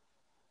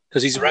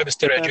 Because he's Rey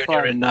Mysterio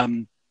Jr.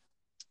 in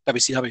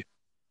WCW.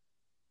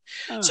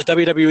 So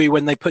WWE,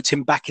 when they put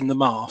him back in the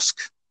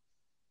mask,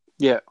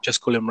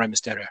 just call him Rey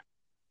Mysterio.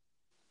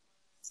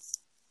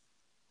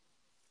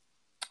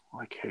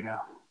 Okay,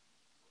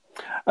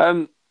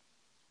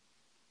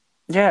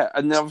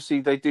 and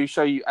obviously they do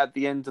show you at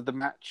the end of the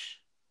match,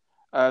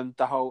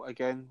 the whole,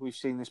 again, we've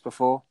seen this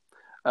before,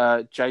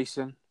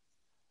 Jason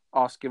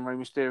asking Rey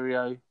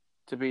Mysterio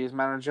to be his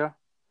manager.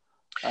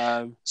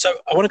 So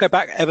I want to go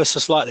back ever so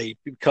slightly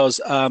because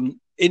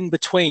in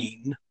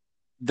between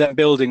them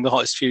building the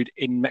hottest feud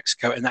in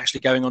Mexico and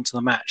actually going on to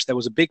the match, there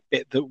was a big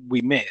bit that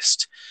we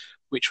missed,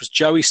 which was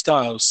Joey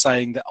Styles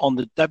saying that on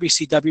the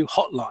WCW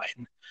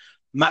hotline,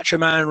 Macho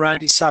Man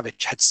Randy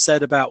Savage had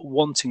said about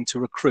wanting to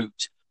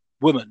recruit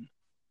women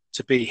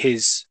to be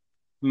his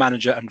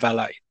manager and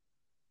valet.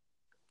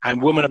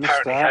 And woman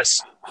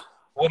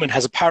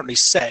has apparently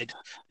said that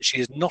she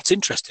is not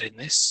interested in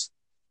this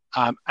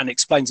and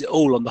explains it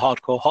all on the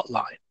hardcore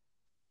hotline.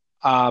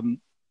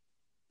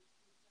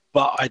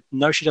 But I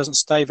know she doesn't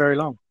stay very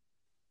long.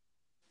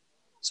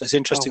 So it's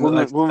interesting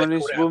that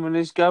woman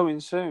is going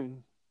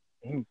soon.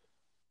 Mm.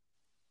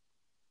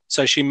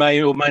 So she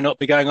may or may not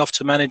be going off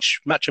to manage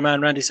Macho Man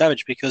Randy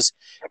Savage because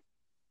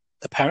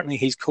apparently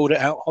he's called it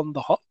out on the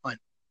hotline.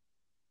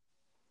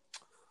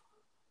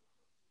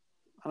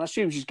 And I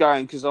assume she's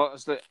going because I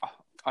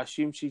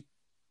assume she's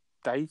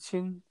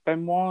dating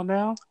Benoit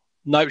now?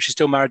 No, she's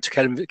still married to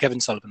Kevin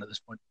Sullivan at this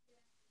point.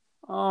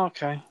 Oh,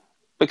 okay.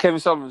 But Kevin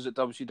Sullivan's at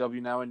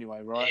WCW now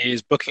anyway, right? He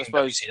is booking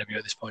WCW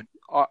at this point.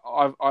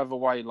 Either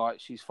way, like,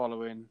 she's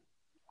following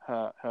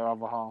her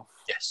other half.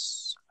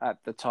 Yes.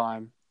 At the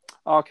time.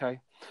 Okay.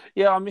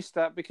 Yeah, I missed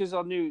that because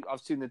I've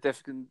seen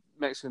the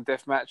Mexican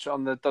Death Match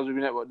on the WWE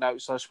Network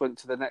notes, so I just went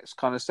to the next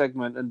kind of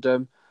segment and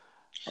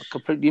I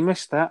completely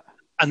missed that.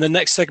 And the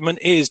next segment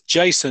is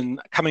Jason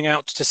coming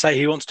out to say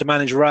he wants to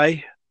manage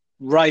Ray.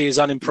 Ray is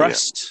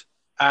unimpressed,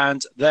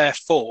 and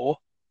therefore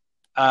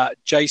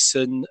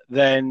Jason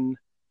then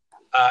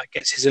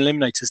gets his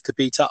eliminators to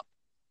beat up.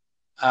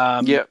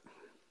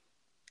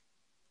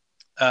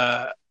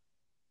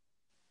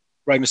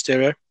 Rey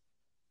Mysterio.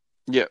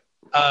 Yeah.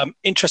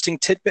 Interesting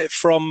tidbit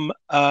from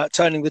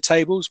Turning the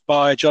Tables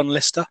by John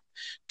Lister.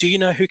 Do you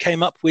know who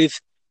came up with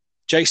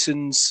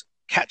Jason's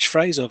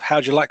catchphrase of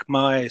 "How'd you like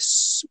my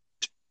suit"?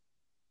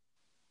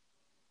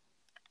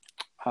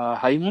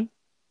 Heyman?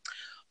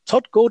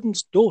 Todd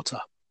Gordon's daughter.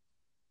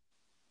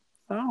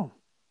 Oh.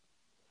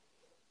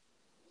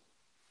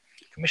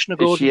 Commissioner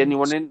Gordon. Is she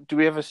anyone in? Do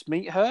we ever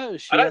meet her?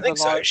 I don't think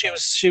so.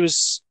 She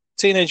was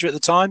a teenager at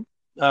the time,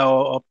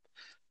 or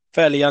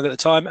fairly young at the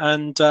time,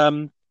 and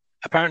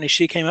apparently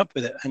she came up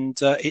with it, and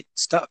it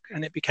stuck,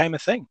 and it became a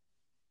thing.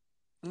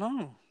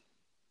 No.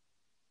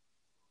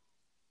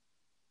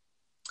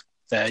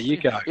 There you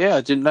go. Yeah,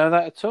 I didn't know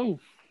that at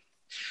all.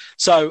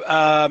 So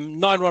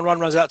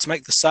 911 runs out to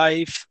make the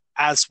save,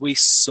 as we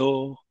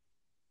saw.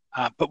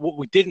 But what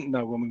we didn't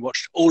know when we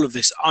watched all of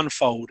this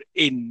unfold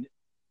in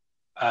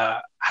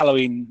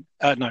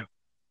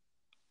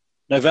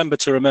November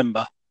to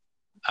Remember,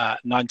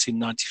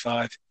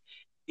 1995,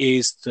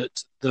 is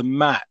that the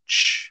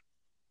match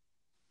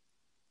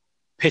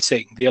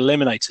pitting the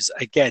Eliminators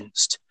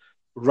against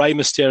Rey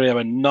Mysterio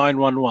and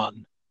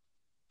 911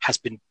 has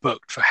been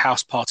booked for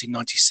House Party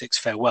 96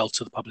 Farewell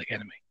to the Public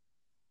Enemy.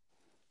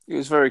 It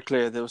was very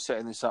clear they were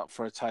setting this up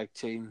for a tag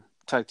team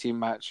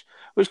match,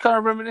 which kind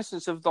of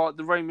reminiscence of like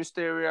the Rey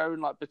Mysterio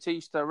and like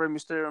Batista, Rey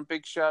Mysterio and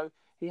Big Show.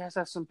 He has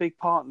had some big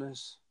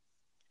partners.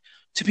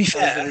 To be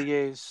fair, over the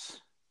years,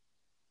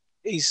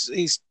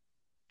 he's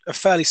a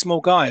fairly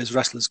small guy as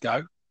wrestlers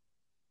go.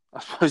 I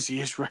suppose he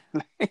is really.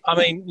 I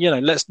mean,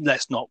 let's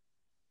not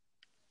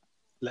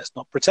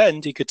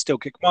pretend he could still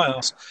kick my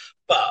ass,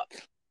 but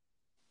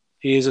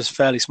He is a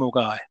fairly small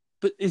guy.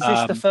 But is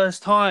this the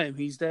first time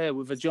he's there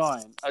with a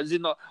giant? Is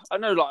it not? I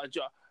know, like a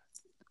giant.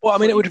 Well, I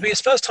mean, it would be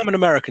his first time on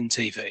American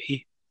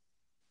TV.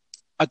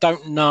 I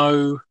don't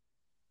know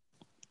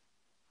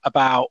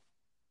about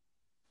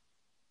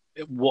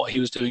what he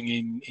was doing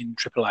in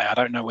AAA. I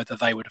don't know whether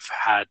they would have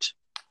had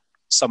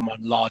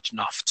someone large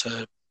enough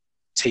to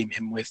team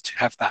him with to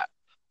have that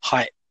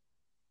height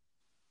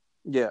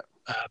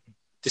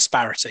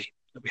disparity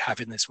that we have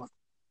in this one.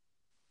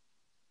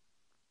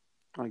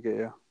 I get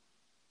you.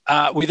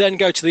 We then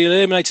go to the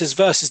Eliminators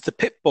versus the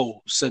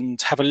Pitbulls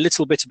and have a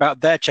little bit about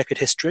their checkered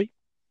history.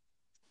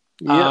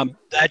 Yeah.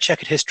 Their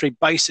checkered history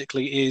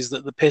basically is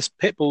that the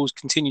Pitbulls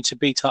continue to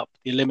beat up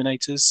the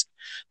Eliminators.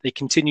 They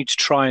continue to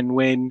try and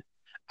win.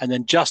 And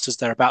then just as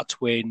they're about to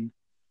win,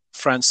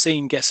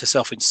 Francine gets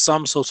herself in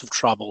some sort of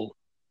trouble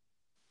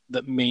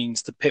that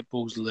means the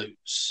Pitbulls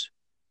lose.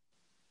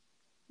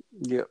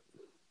 Yep.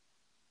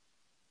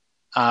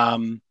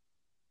 And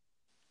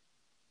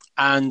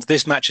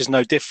this match is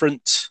no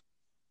different.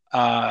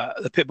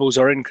 The Pitbulls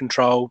are in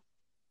control.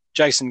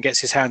 Jason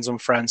gets his hands on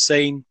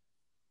Francine.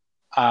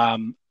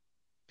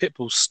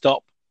 Pitbulls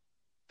stop.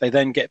 They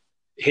then get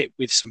hit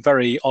with some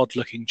very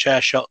odd-looking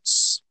chair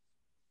shots.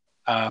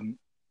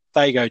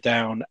 They go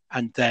down,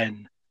 and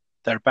then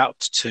they're about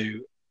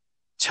to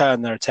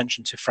turn their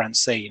attention to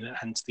Francine,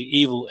 and the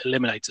evil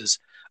Eliminators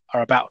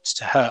are about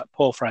to hurt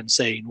poor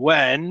Francine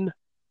when...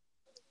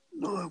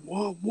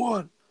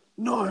 911!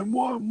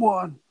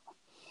 911!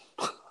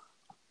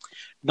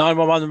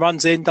 911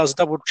 runs in, does a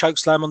double choke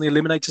slam on the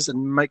Eliminators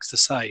and makes the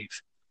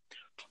save.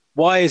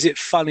 Why is it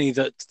funny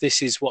that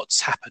this is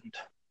what's happened?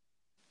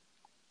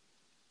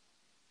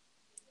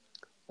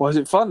 Why is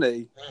it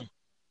funny?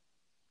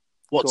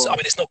 I mean,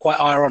 it's not quite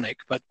ironic,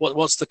 but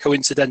what's the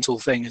coincidental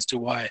thing as to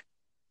why,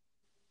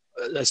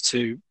 as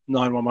to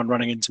 911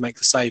 running in to make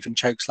the save and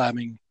choke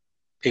slamming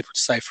people to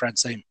save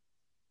Francine?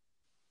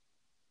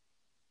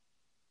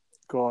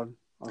 Go on,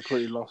 I'm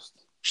pretty lost.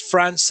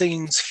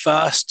 Francine's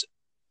first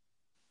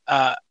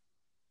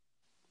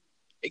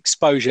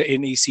exposure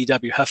in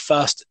ECW, her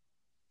first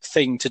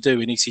thing to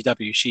do in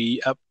ECW,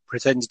 she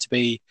pretended to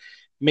be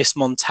Miss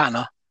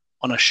Montana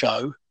on a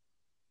show.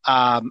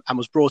 And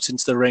was brought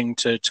into the ring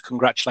to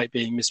congratulate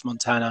being Miss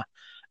Montana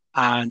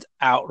and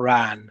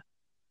outran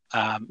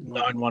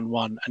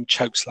 911 and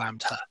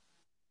chokeslammed her.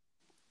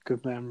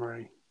 Good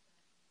memory.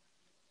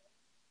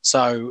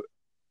 So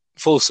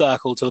full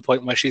circle to the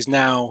point where she's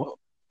now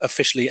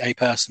officially a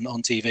person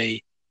on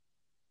TV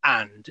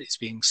and is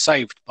being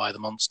saved by the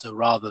monster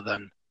rather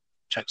than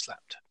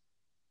chokeslammed.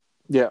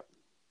 Yeah.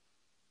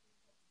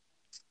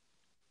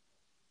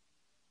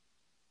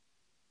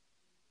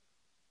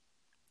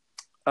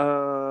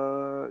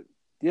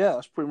 Yeah,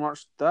 that's pretty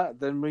much that.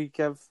 Then we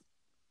have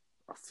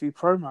a few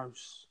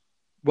promos.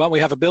 Well, we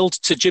have a build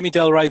to Jimmy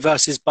Del Rey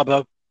versus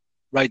Bubba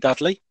Ray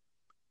Dudley.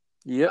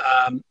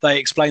 Yeah. They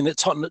explain that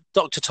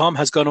Dr. Tom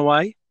has gone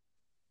away,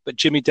 but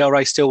Jimmy Del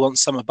Rey still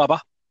wants some of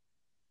Bubba.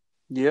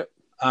 Yep.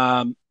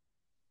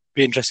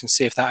 Be interesting to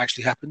see if that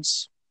actually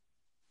happens.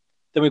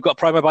 Then we've got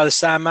a promo by the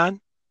Sandman,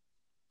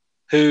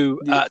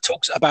 who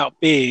talks about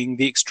being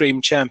the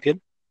Extreme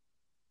Champion.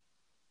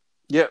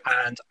 Yep.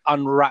 And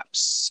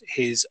unwraps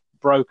his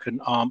broken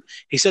arm.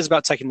 He says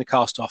about taking the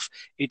cast off,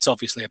 it's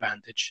obviously a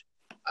bandage.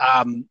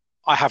 I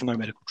have no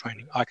medical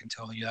training, I can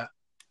tell you that.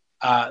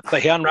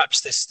 But he unwraps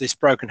this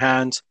broken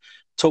hand,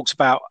 talks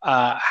about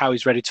how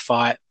he's ready to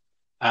fight,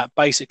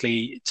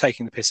 basically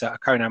taking the piss out of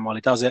Conan while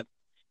he does it,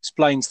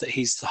 explains that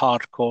he's the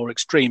hardcore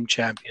Extreme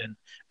Champion,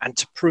 and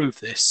to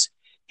prove this,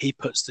 he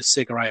puts the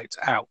cigarette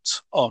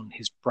out on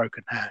his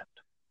broken hand.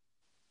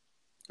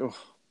 Oh,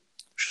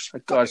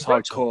 that guy's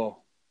hardcore.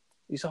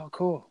 He's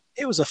hardcore.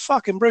 It was a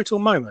fucking brutal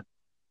moment.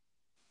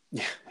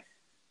 Yeah.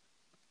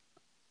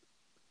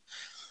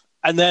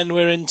 And then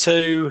we're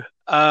into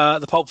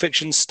the Pulp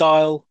Fiction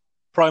style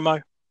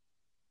promo.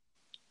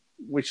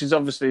 Which is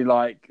obviously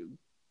like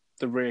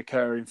the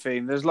reoccurring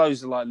theme. There's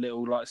loads of like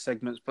little like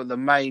segments, but the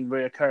main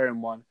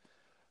reoccurring one,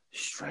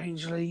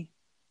 strangely,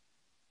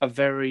 a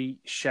very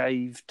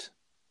shaved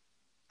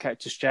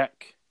Cactus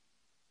Jack.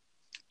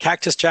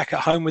 Cactus Jack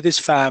at home with his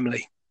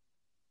family.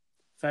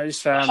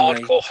 His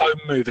family. Hardcore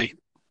home movie.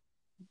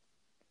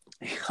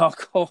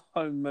 Hardcore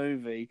home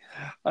movie.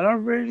 And I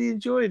really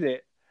enjoyed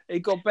it. It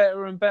got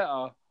better and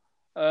better.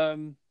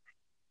 So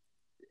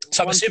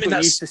I'm assuming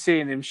that's used to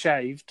seeing him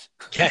shaved.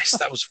 Yes,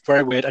 that was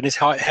very weird, and his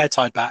hair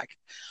tied back.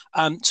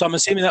 So I'm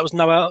assuming that was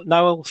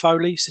Noel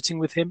Foley sitting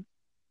with him.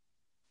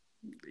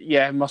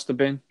 Yeah, it must have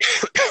been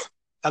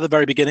at the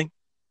very beginning.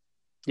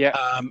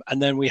 Yeah,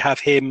 and then we have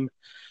him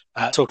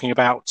talking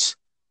about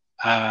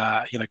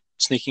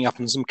sneaking up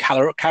on some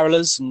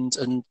carolers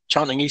and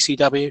chanting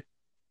ECW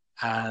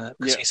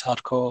because he's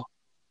hardcore,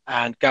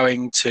 and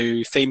going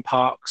to theme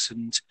parks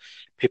and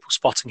people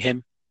spotting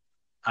him.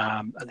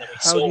 And then we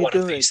saw one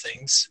of these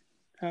things.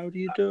 How do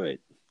you do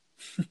it?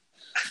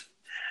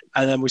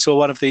 And then we saw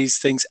one of these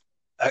things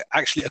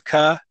actually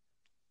occur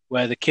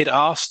where the kid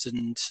asked,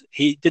 and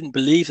he didn't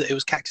believe that it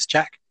was Cactus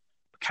Jack.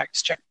 But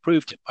Cactus Jack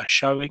proved it by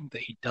showing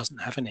that he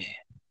doesn't have an ear.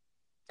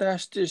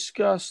 That's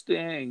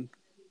disgusting.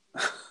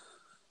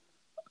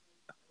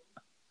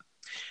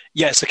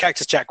 Yeah, so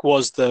Cactus Jack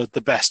was the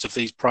best of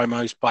these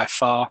promos by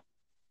far.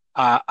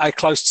 A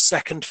close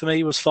second for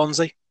me was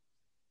Fonzie.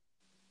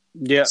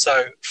 Yeah.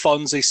 So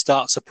Fonzie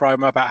starts a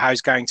promo about how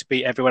he's going to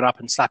beat everyone up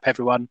and slap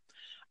everyone,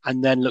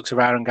 and then looks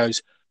around and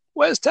goes,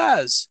 "Where's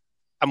Taz?"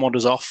 and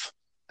wanders off.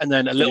 And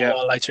then a little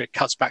while later, it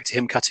cuts back to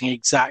him cutting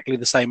exactly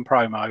the same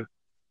promo,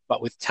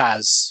 but with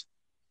Taz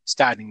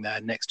standing there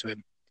next to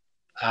him.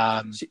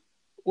 See,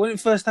 when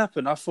it first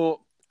happened, I thought,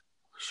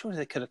 surely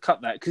they could have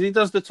cut that, because he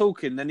does the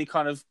talking, then he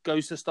kind of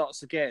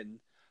starts again,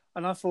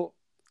 and I thought,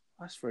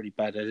 that's really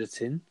bad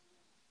editing.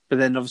 But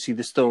then obviously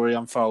the story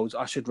unfolds.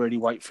 I should really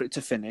wait for it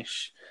to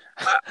finish.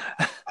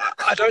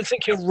 I don't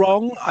think you're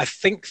wrong. I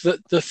think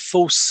that the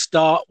false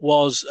start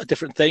was a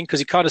different thing,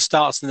 because he kind of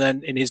starts and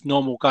then in his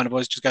normal kind of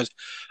voice just goes,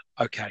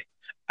 okay,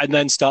 and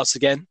then starts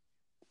again.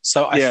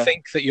 So I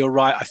think that you're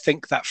right. I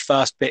think that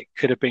first bit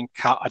could have been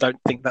cut. I don't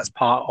think that's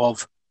part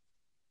of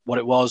what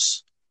it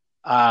was.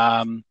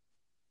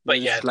 But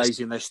yeah,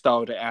 lazy and they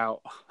styled it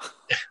out.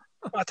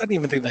 I don't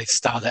even think they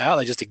styled it out.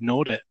 They just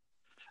ignored it.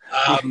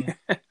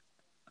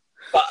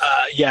 But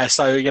yeah,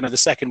 so the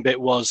second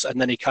bit was, and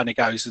then he kind of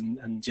goes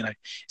and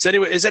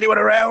is anyone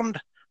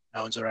around?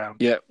 No one's around.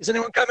 Yeah. Is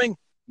anyone coming?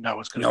 No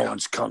one's coming. No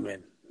one's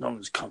coming. No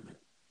one's coming.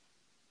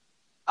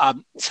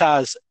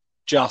 Taz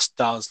just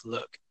does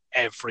look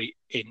every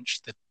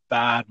inch the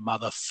bad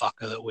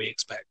motherfucker that we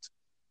expect.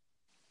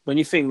 When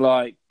you think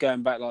like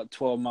going back like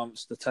 12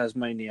 months, the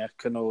Tasmaniac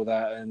and all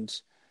that, and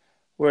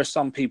whereas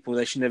some people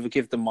they should never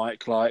give the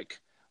mic, like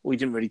we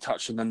didn't really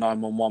touch on the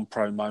 911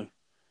 promo.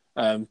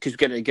 Because we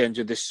get it again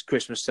to this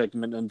Christmas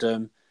segment,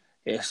 and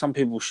some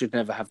people should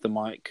never have the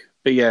mic.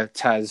 But yeah,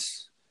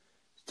 Taz,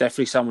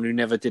 definitely someone who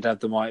never did have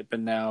the mic, but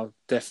now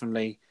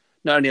definitely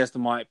not only has the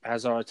mic, but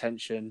has our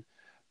attention.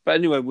 But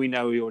anyway, we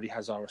know he already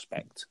has our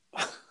respect.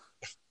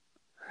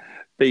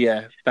 But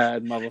yeah,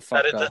 bad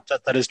motherfucker.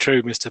 That is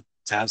true, Mr.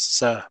 Taz.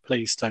 Sir,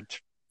 please don't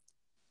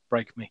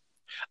break me.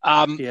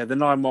 Yeah, the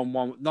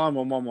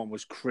 911 one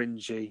was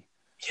cringy.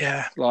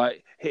 Yeah,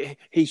 like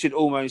he should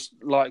almost,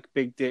 like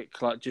Big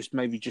Dick, like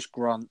maybe just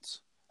grunt.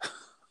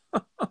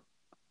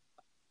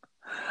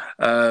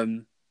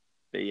 But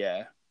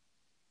yeah.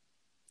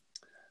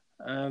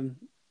 And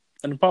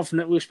apart from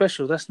that, we're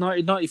special. That's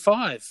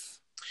 1995.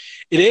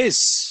 It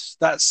is.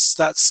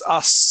 That's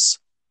us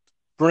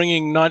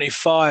bringing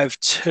 95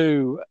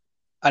 to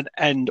an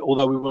end.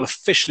 Although we will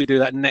officially do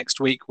that next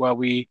week, where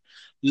we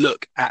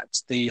look at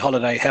the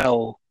Holiday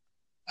Hell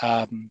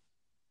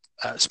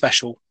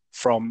special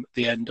from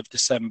the end of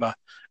December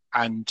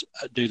and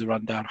do the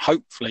rundown,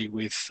 hopefully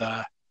with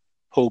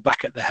Paul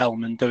back at the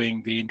helm and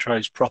doing the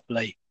intros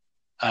properly,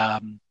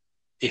 if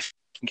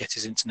he can get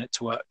his internet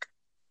to work.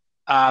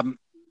 But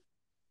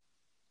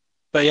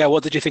yeah,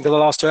 what did you think of the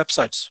last two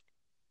episodes?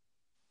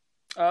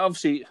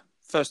 Obviously,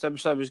 first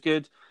episode was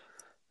good.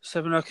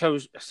 Seven episode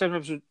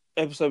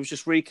was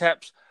just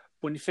recaps.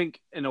 When you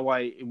think, in a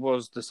way, it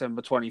was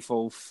December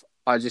 24th,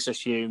 I just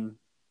assume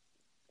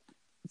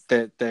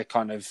that they're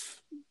kind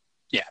of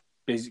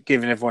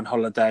giving everyone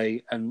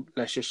holiday and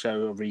let's just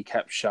show a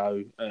recap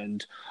show.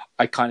 And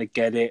I kind of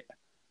get it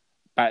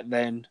back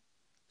then,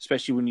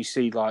 especially when you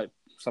see like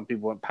some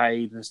people weren't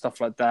paid and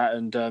stuff like that.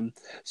 And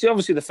see,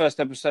 obviously the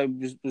first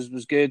episode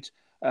was good,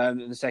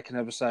 and the second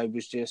episode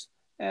was just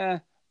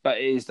but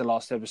it is the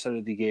last episode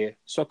of the year,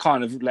 so I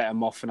kind of let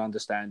them off and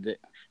understand it.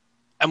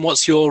 And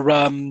what's your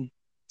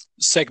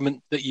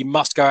segment that you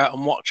must go out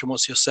and watch, and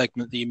what's your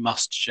segment that you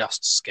must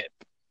just skip?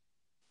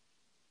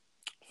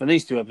 For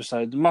these two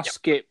episodes, the must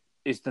skip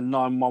is the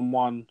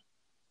 911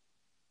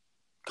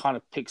 kind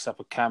of picks up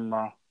a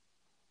camera.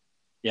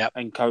 Yeah.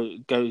 And go.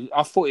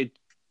 I thought he'd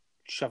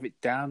shove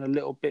it down a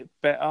little bit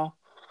better,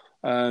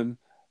 but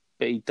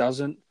he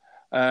doesn't.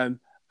 And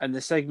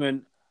the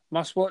segment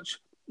must watch,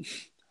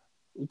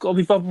 got to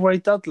be Bubba Ray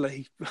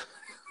Dudley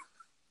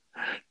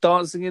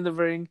dancing in the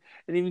ring,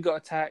 and even got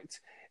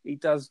attacked. He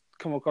does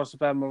come across a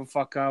bad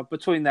motherfucker.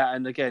 Between that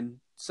and again,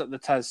 the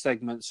Taz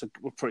segments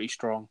were pretty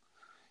strong.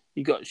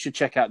 Should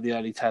check out the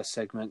early Taz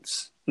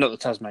segments, not the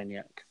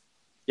Tasmaniac.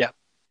 Yeah.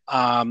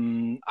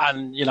 And,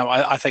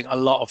 I think a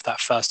lot of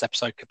that first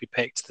episode could be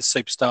picked. The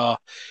Superstar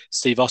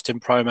Steve Austin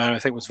promo, I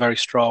think, was very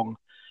strong.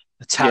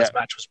 The Taz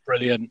match was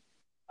brilliant.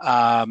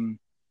 And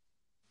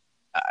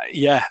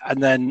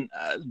then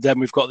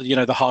we've got,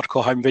 the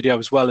hardcore home video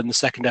as well in the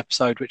second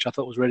episode, which I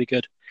thought was really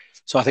good.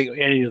 So I think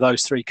any of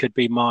those three could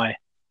be my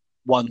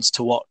ones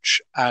to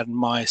watch. And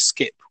my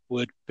skip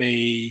would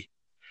be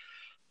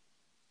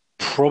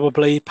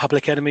probably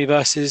Public Enemy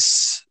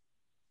versus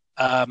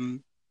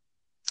Heavenly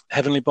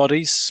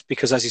Bodies,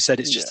 because as you said,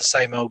 it's just the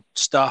same old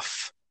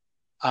stuff.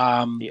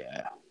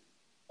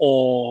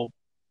 Or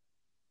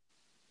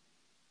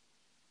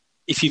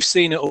if you've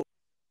seen it all,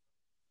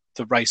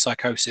 the Ray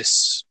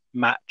Psychosis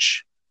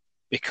match,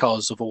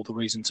 because of all the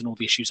reasons and all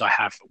the issues I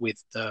have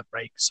with the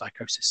Ray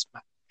Psychosis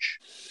match.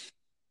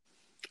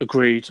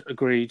 Agreed.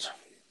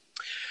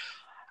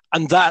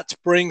 And that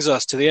brings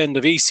us to the end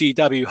of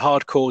ECW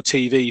Hardcore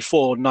TV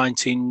for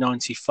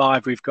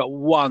 1995. We've got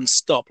one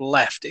stop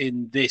left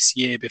in this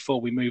year before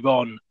we move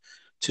on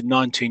to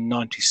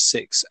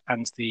 1996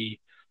 and the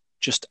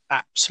just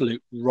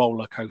absolute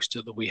roller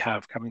coaster that we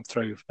have coming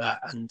through that,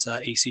 and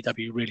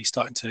ECW really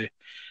starting to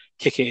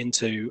kick it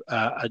into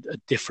a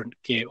different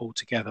gear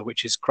altogether,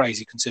 which is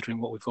crazy considering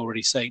what we've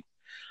already seen.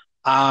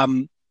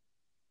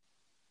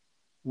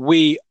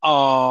 We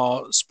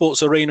are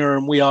Sports Arena,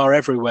 and we are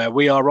everywhere.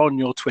 We are on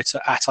your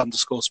Twitter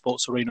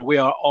 @_Sports Arena. We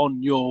are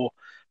on your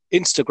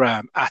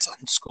Instagram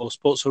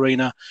 @_Sports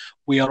Arena.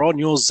 We are on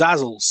your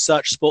Zazzle.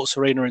 Search Sports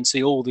Arena and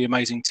see all the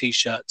amazing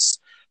T-shirts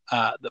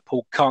that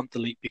Paul can't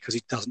delete because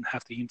he doesn't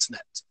have the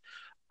internet.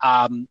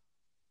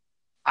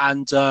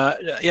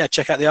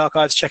 Check out the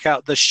archives. Check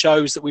out the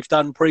shows that we've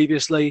done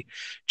previously.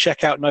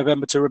 Check out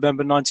November to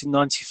Remember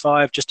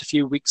 1995, just a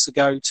few weeks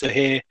ago, to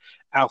hear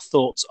our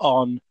thoughts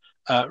on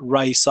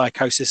Ray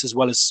Psychosis, as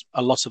well as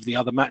a lot of the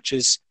other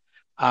matches.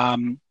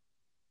 And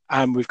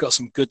we've got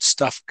some good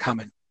stuff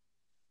coming.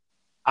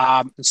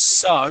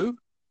 So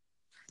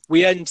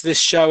we end this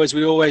show as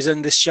we always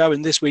end this show.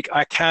 And this week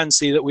I can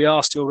see that we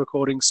are still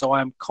recording. So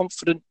I am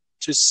confident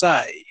to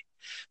say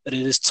that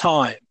it is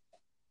time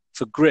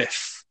for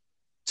Griff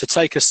to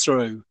take us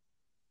through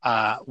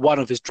one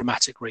of his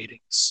dramatic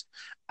readings.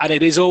 And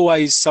it is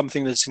always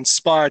something that's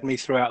inspired me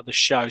throughout the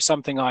show,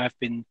 something I have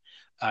been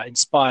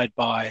inspired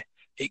by.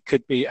 It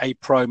could be a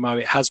promo.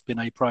 It has been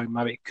a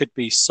promo. It could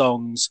be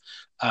songs.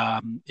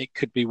 It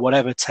could be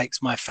whatever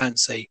takes my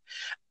fancy.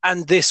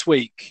 And this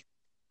week,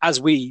 as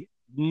we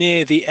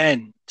near the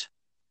end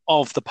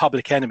of the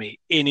Public Enemy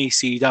in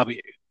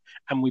ECW,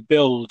 and we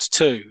build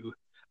to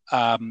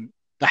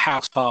the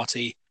House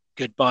Party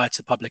Goodbye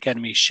to Public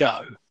Enemy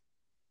show,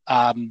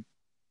 I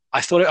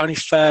thought it only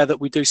fair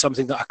that we do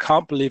something that I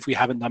can't believe we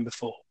haven't done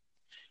before,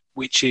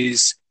 which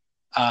is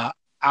our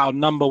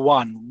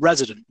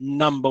resident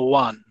number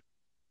one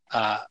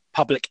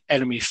Public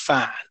Enemy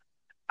fan,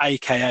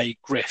 aka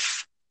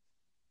Griff,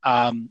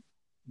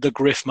 the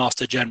Griff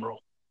Master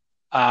General,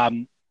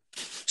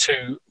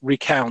 to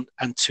recount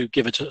and to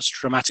give a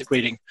dramatic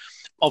reading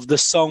of the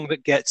song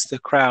that gets the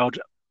crowd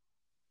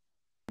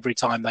every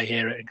time they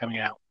hear it and coming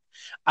out.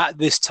 At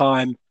this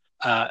time,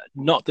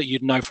 not that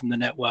you'd know from the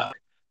network,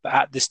 but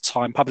at this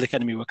time, Public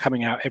Enemy were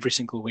coming out every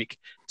single week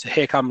to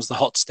Here Comes the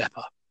Hot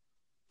Stepper.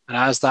 And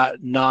as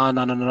that na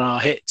na na na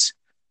hit,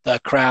 the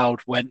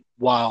crowd went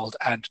wild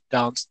and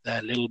danced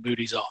their little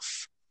booties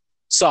off.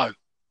 So,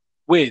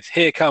 with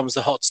Here Comes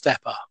the Hot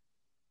Stepper,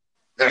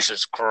 this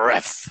is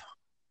Griff.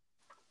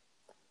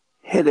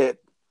 Hit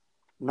it.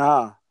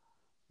 Nah.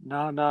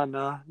 Nah, nah,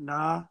 nah,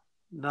 nah.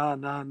 Nah,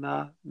 nah,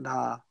 nah,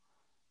 nah.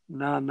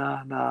 Nah,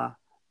 nah, nah.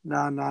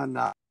 Nah, nah,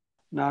 nah.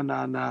 Nah,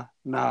 nah, nah,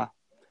 nah.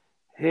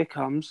 Here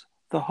comes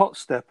the Hot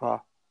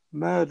Stepper.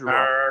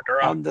 Murderer.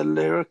 I'm the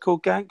lyrical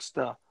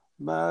gangster.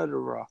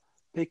 Murderer.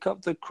 Pick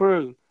up the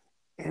crew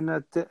in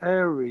the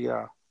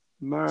area.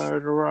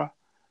 Murderer.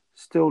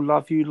 Still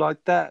love you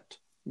like that.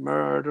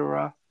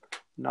 Murderer.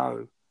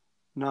 No.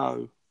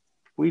 No.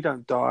 We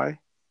don't die.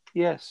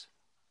 Yes.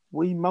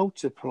 We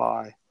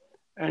multiply.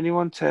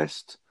 Anyone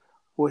test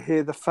will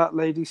hear the fat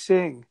lady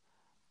sing.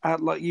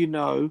 Act like you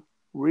know.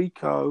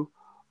 Rico.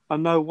 I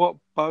know what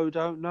Bo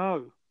don't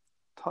know.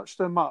 Touch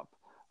them up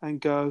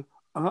and go,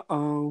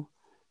 uh-oh.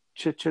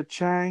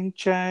 Cha-cha-chang,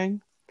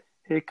 chang.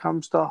 Here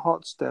comes the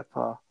Hot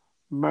Stepper.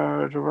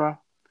 Murderer.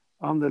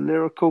 I'm the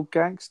lyrical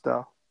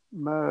gangster.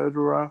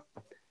 Murderer.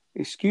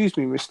 Excuse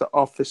me, Mr.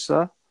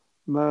 Officer.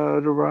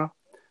 Murderer.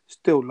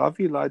 Still love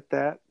you like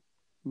that.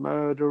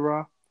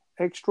 Murderer.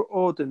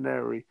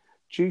 Extraordinary.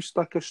 Juice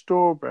like a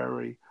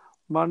strawberry.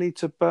 Money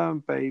to burn,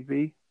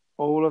 baby.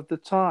 All of the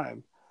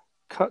time.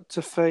 Cut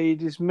to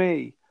fade is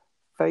me.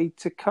 Fade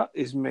to cut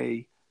is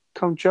me.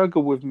 Come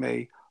juggle with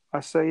me. I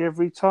say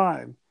every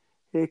time.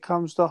 Here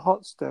comes the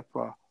Hot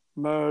Stepper.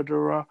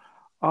 Murderer.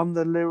 I'm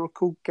the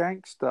lyrical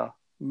gangster.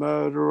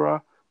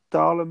 Murderer.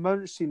 Dial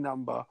emergency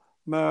number.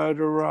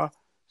 Murderer.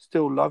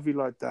 Still love you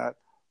like that.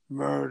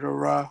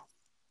 Murderer.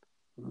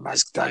 Mad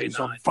days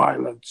of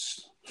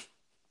violence.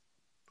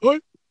 Boy.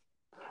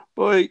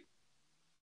 Boy.